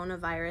the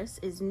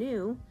coronavirus is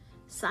new,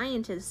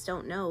 scientists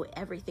don't know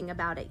everything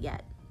about it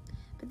yet.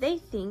 But they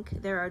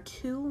think there are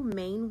two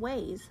main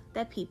ways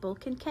that people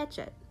can catch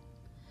it.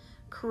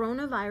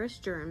 Coronavirus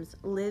germs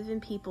live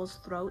in people's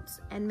throats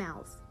and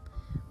mouths.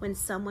 When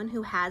someone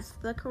who has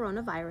the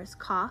coronavirus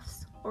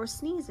coughs or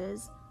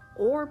sneezes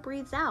or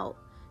breathes out,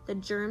 the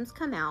germs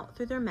come out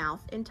through their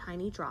mouth in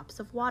tiny drops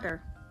of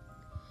water.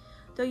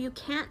 Though you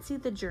can't see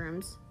the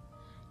germs,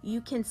 you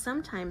can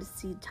sometimes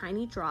see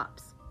tiny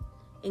drops.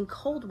 In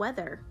cold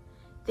weather,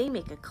 they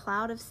make a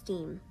cloud of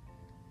steam.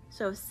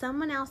 So if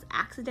someone else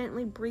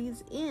accidentally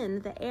breathes in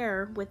the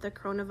air with the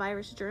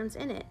coronavirus germs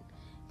in it,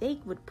 they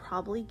would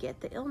probably get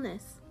the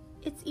illness.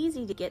 It's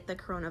easy to get the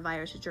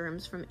coronavirus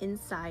germs from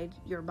inside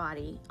your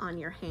body on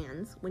your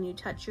hands when you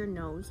touch your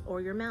nose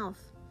or your mouth.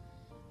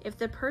 If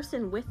the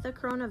person with the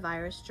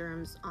coronavirus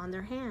germs on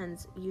their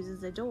hands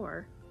uses a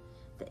door,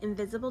 the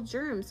invisible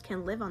germs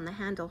can live on the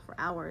handle for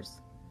hours.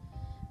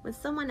 When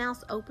someone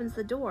else opens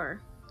the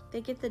door,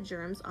 they get the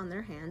germs on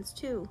their hands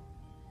too.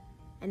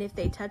 And if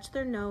they touch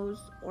their nose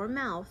or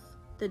mouth,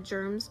 the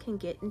germs can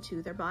get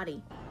into their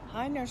body.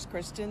 Hi, Nurse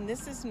Kristen.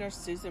 This is Nurse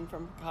Susan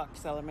from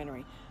Cox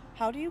Elementary.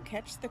 How do you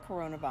catch the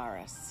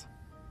coronavirus?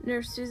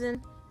 Nurse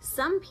Susan,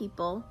 some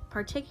people,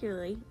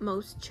 particularly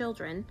most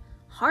children,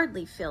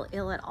 hardly feel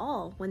ill at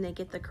all when they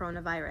get the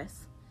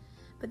coronavirus.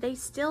 But they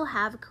still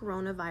have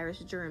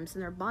coronavirus germs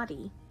in their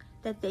body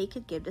that they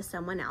could give to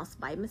someone else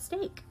by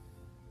mistake.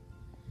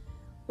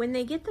 When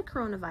they get the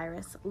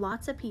coronavirus,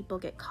 lots of people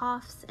get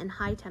coughs and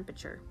high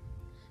temperature.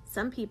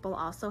 Some people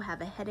also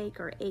have a headache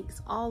or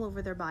aches all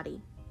over their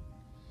body.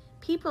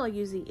 People are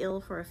usually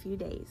ill for a few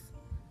days,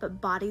 but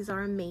bodies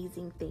are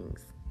amazing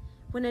things.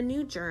 When a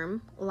new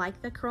germ,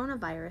 like the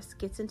coronavirus,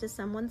 gets into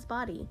someone's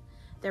body,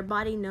 their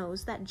body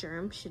knows that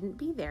germ shouldn't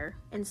be there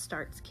and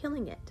starts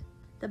killing it.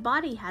 The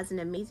body has an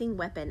amazing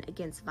weapon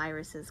against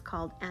viruses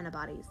called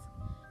antibodies.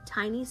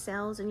 Tiny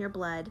cells in your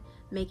blood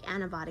make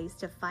antibodies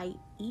to fight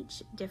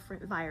each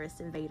different virus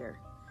invader.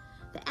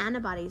 The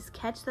antibodies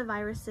catch the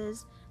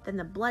viruses, then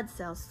the blood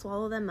cells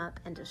swallow them up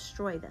and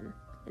destroy them,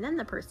 and then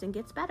the person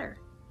gets better.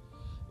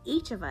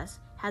 Each of us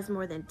has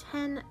more than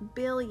 10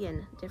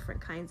 billion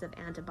different kinds of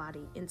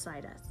antibody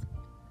inside us.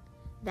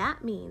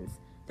 That means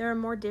there are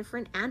more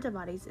different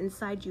antibodies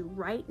inside you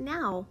right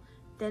now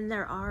than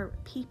there are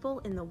people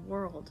in the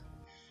world.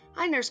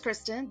 Hi, Nurse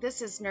Kristen.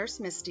 This is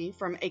Nurse Misty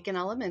from Aiken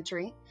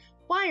Elementary.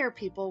 Why are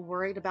people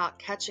worried about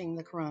catching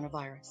the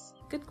coronavirus?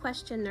 Good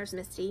question, Nurse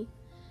Misty.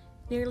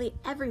 Nearly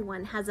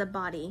everyone has a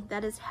body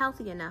that is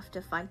healthy enough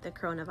to fight the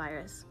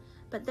coronavirus,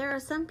 but there are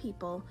some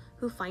people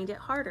who find it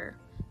harder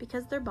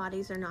because their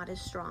bodies are not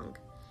as strong.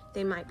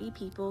 They might be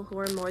people who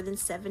are more than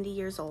 70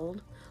 years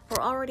old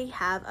or already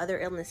have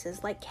other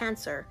illnesses like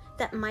cancer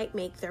that might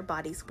make their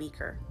bodies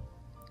weaker.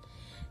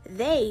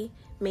 They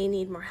may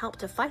need more help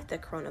to fight the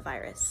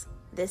coronavirus.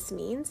 This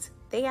means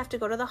they have to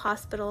go to the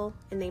hospital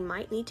and they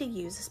might need to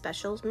use a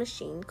special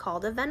machine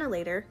called a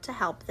ventilator to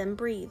help them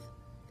breathe.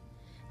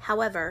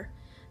 However,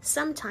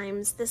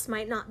 sometimes this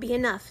might not be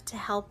enough to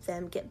help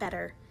them get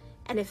better,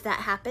 and if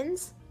that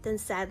happens, then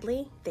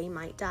sadly, they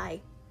might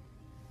die.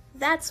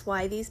 That's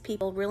why these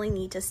people really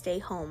need to stay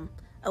home,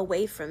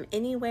 away from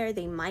anywhere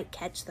they might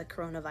catch the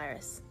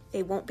coronavirus.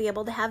 They won't be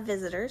able to have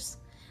visitors.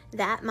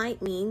 That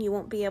might mean you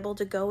won't be able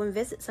to go and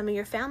visit some of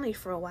your family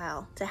for a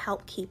while to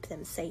help keep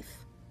them safe.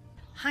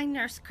 Hi,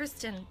 Nurse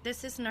Kristen.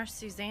 This is Nurse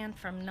Suzanne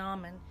from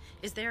Nauman.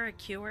 Is there a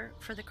cure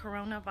for the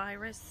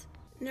coronavirus?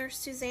 Nurse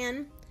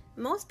Suzanne,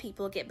 most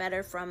people get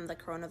better from the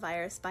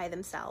coronavirus by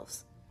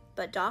themselves,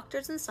 but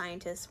doctors and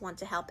scientists want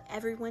to help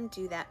everyone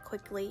do that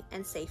quickly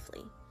and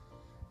safely.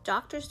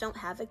 Doctors don't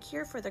have a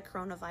cure for the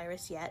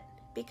coronavirus yet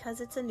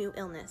because it's a new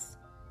illness.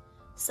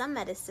 Some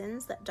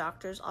medicines that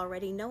doctors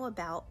already know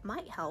about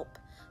might help,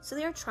 so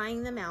they are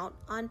trying them out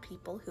on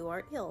people who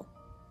are ill.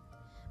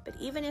 But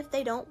even if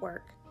they don't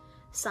work,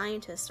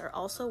 scientists are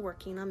also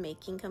working on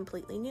making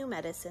completely new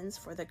medicines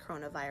for the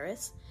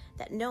coronavirus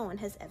that no one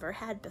has ever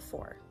had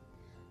before.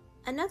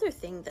 Another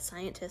thing that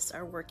scientists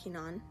are working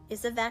on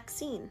is a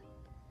vaccine.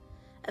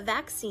 A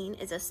vaccine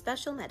is a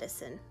special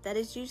medicine that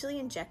is usually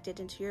injected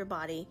into your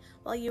body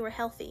while you are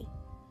healthy.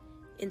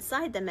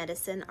 Inside the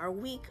medicine are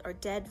weak or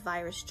dead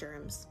virus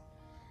germs.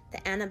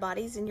 The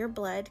antibodies in your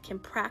blood can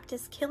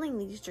practice killing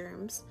these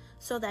germs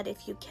so that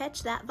if you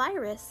catch that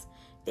virus,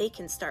 they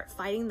can start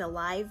fighting the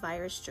live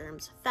virus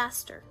germs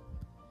faster.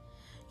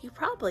 You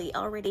probably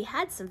already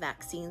had some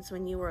vaccines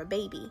when you were a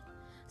baby,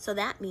 so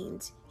that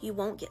means you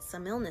won't get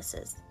some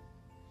illnesses.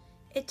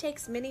 It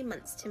takes many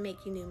months to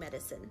make you new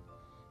medicine.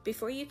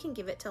 Before you can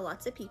give it to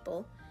lots of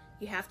people,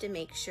 you have to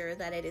make sure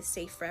that it is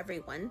safe for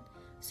everyone,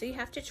 so you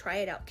have to try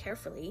it out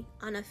carefully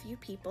on a few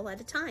people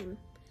at a time.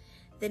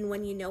 Then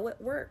when you know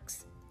it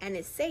works and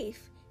is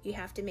safe, you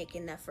have to make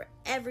enough for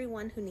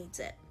everyone who needs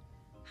it.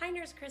 Hi,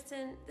 Nurse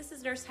Kristen. This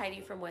is Nurse Heidi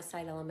from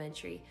Westside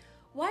Elementary.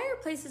 Why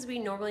are places we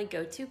normally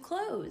go to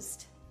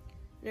closed?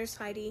 Nurse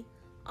Heidi,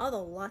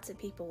 although lots of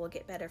people will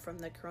get better from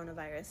the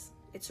coronavirus,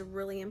 it's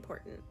really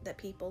important that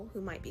people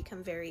who might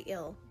become very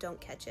ill don't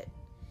catch it.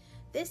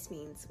 This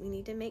means we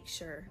need to make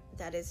sure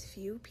that as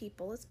few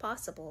people as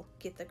possible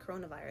get the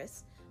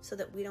coronavirus so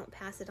that we don't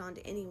pass it on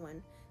to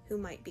anyone who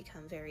might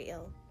become very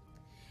ill.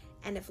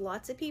 And if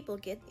lots of people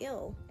get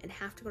ill and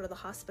have to go to the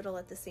hospital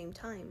at the same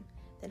time,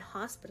 then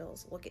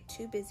hospitals will get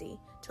too busy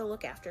to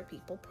look after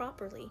people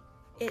properly.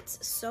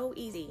 It's so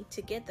easy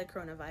to get the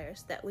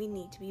coronavirus that we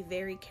need to be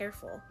very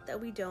careful that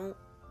we don't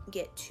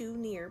get too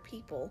near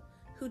people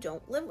who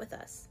don't live with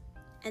us.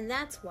 And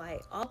that's why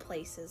all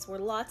places where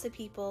lots of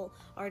people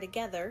are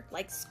together,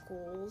 like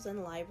schools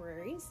and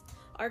libraries,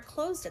 are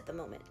closed at the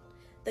moment.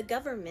 The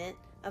government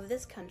of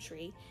this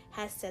country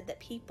has said that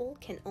people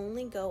can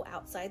only go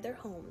outside their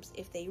homes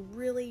if they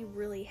really,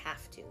 really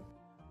have to.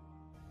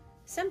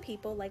 Some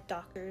people, like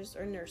doctors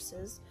or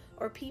nurses,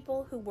 or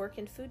people who work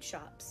in food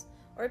shops,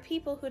 or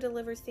people who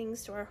deliver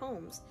things to our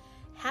homes,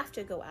 have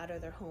to go out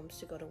of their homes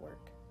to go to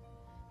work.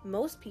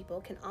 Most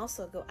people can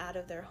also go out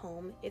of their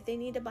home if they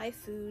need to buy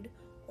food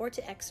or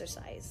to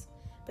exercise,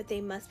 but they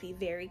must be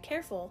very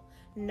careful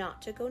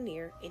not to go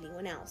near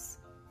anyone else.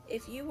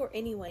 If you or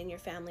anyone in your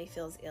family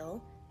feels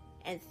ill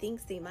and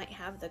thinks they might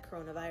have the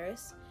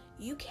coronavirus,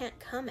 you can't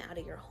come out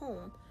of your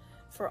home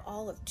for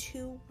all of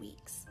 2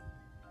 weeks.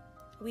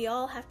 We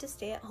all have to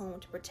stay at home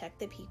to protect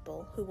the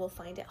people who will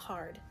find it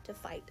hard to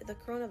fight the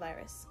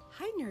coronavirus.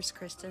 Hi, Nurse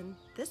Kristen.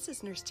 This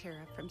is Nurse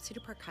Tara from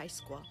Cedar Park High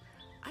School.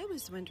 I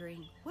was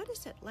wondering, what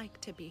is it like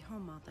to be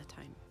home all the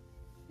time?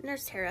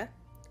 Nurse Tara,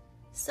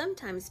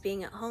 sometimes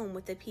being at home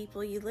with the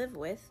people you live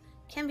with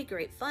can be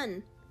great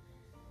fun.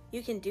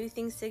 You can do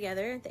things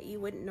together that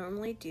you wouldn't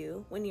normally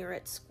do when you're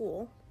at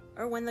school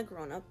or when the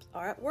grown-ups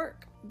are at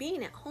work.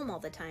 Being at home all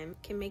the time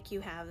can make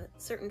you have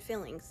certain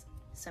feelings.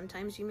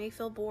 Sometimes you may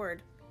feel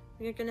bored.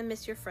 You're going to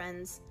miss your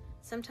friends.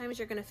 Sometimes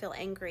you're going to feel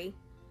angry.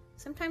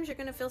 Sometimes you're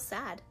going to feel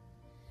sad.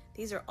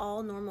 These are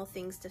all normal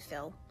things to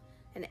feel,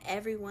 and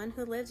everyone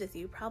who lives with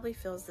you probably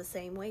feels the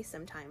same way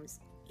sometimes,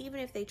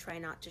 even if they try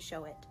not to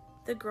show it.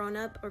 The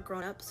grown-up or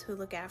grown-ups who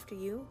look after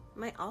you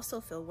might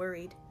also feel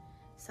worried.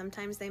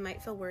 Sometimes they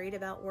might feel worried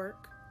about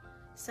work.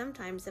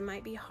 Sometimes it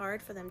might be hard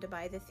for them to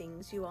buy the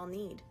things you all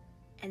need,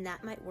 and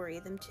that might worry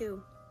them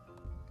too.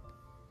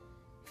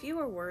 If you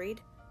are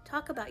worried,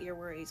 talk about your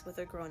worries with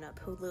a grown-up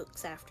who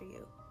looks after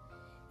you.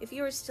 If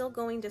you are still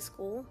going to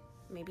school,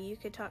 maybe you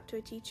could talk to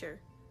a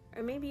teacher,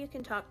 or maybe you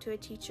can talk to a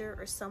teacher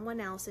or someone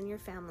else in your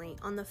family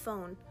on the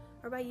phone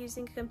or by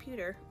using a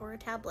computer or a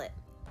tablet.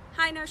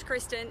 Hi, Nurse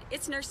Kristen.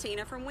 It's Nurse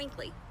Tina from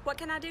Winkley. What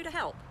can I do to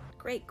help?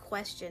 Great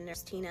question,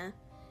 Nurse Tina.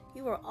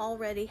 You are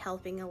already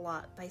helping a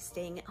lot by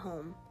staying at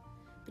home,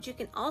 but you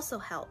can also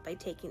help by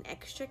taking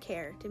extra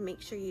care to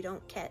make sure you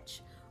don't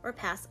catch or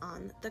pass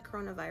on the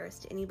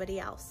coronavirus to anybody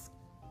else.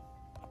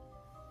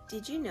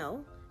 Did you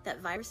know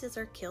that viruses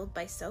are killed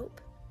by soap?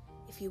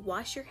 If you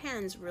wash your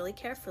hands really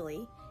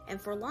carefully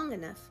and for long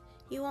enough,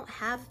 you won't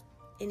have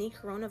any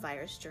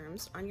coronavirus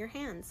germs on your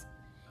hands.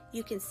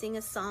 You can sing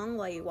a song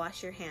while you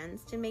wash your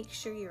hands to make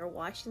sure you are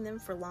washing them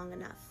for long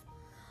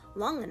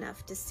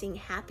enough to sing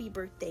happy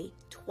birthday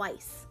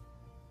twice.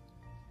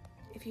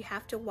 If you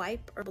have to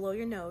wipe or blow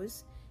your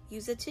nose,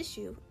 use a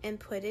tissue and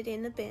put it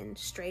in the bin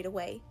straight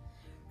away.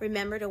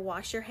 Remember to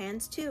wash your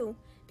hands too,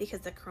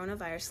 because the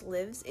coronavirus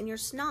lives in your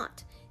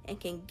snot and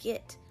can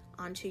get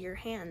onto your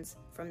hands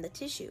from the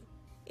tissue.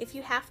 If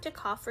you have to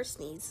cough or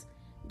sneeze,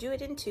 do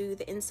it into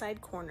the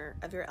inside corner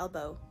of your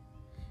elbow,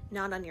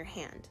 not on your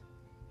hand.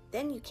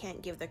 Then you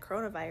can't give the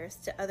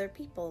coronavirus to other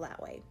people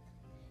that way.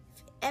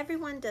 If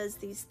everyone does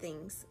these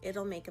things,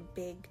 it'll make a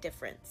big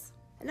difference.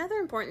 Another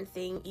important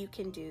thing you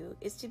can do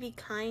is to be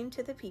kind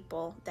to the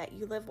people that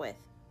you live with.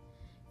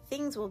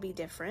 Things will be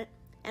different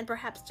and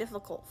perhaps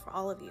difficult for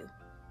all of you.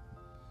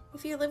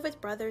 If you live with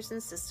brothers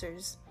and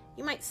sisters,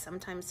 you might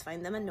sometimes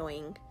find them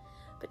annoying,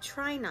 but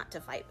try not to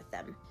fight with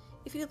them.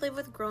 If you live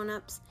with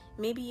grown-ups,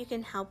 maybe you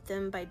can help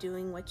them by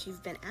doing what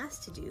you've been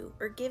asked to do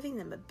or giving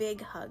them a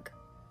big hug.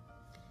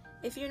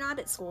 If you're not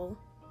at school,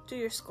 do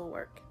your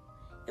schoolwork.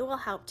 It will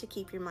help to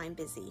keep your mind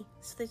busy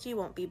so that you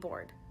won't be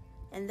bored.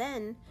 And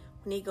then,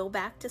 when you go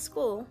back to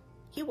school,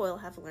 you will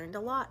have learned a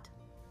lot.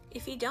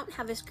 If you don't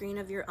have a screen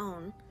of your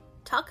own,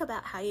 talk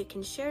about how you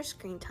can share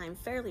screen time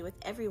fairly with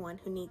everyone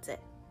who needs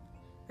it.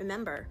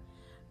 Remember,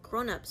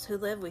 grown-ups who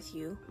live with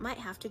you might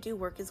have to do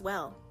work as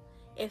well.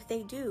 If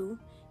they do,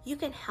 you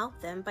can help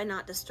them by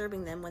not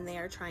disturbing them when they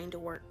are trying to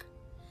work.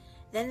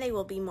 Then they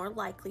will be more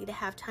likely to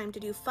have time to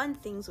do fun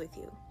things with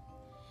you.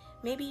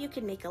 Maybe you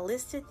can make a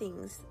list of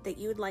things that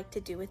you would like to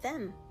do with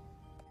them.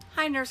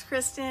 Hi, Nurse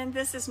Kristen.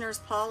 This is Nurse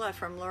Paula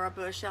from Laura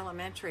Bush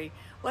Elementary.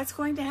 What's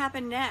going to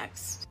happen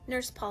next?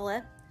 Nurse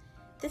Paula,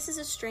 this is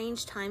a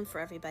strange time for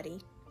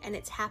everybody, and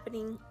it's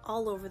happening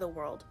all over the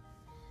world.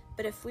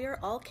 But if we are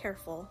all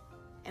careful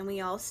and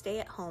we all stay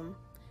at home,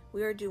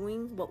 we are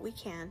doing what we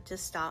can to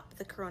stop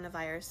the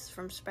coronavirus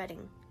from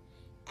spreading.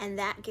 And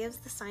that gives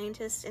the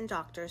scientists and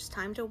doctors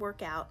time to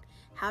work out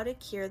how to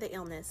cure the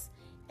illness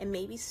and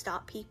maybe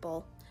stop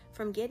people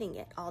from getting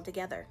it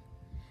altogether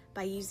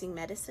by using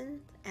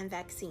medicine and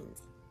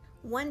vaccines.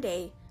 One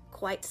day,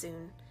 quite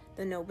soon,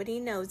 though nobody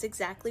knows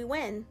exactly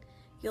when,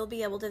 you'll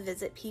be able to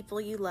visit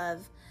people you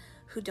love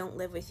who don't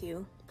live with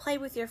you, play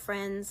with your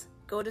friends,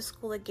 go to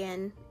school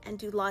again, and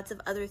do lots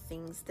of other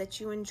things that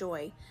you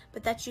enjoy,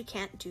 but that you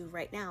can't do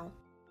right now.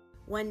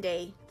 One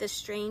day, this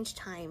strange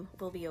time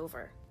will be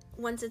over.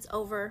 Once it's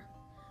over,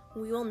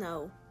 we will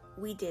know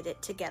we did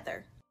it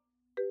together.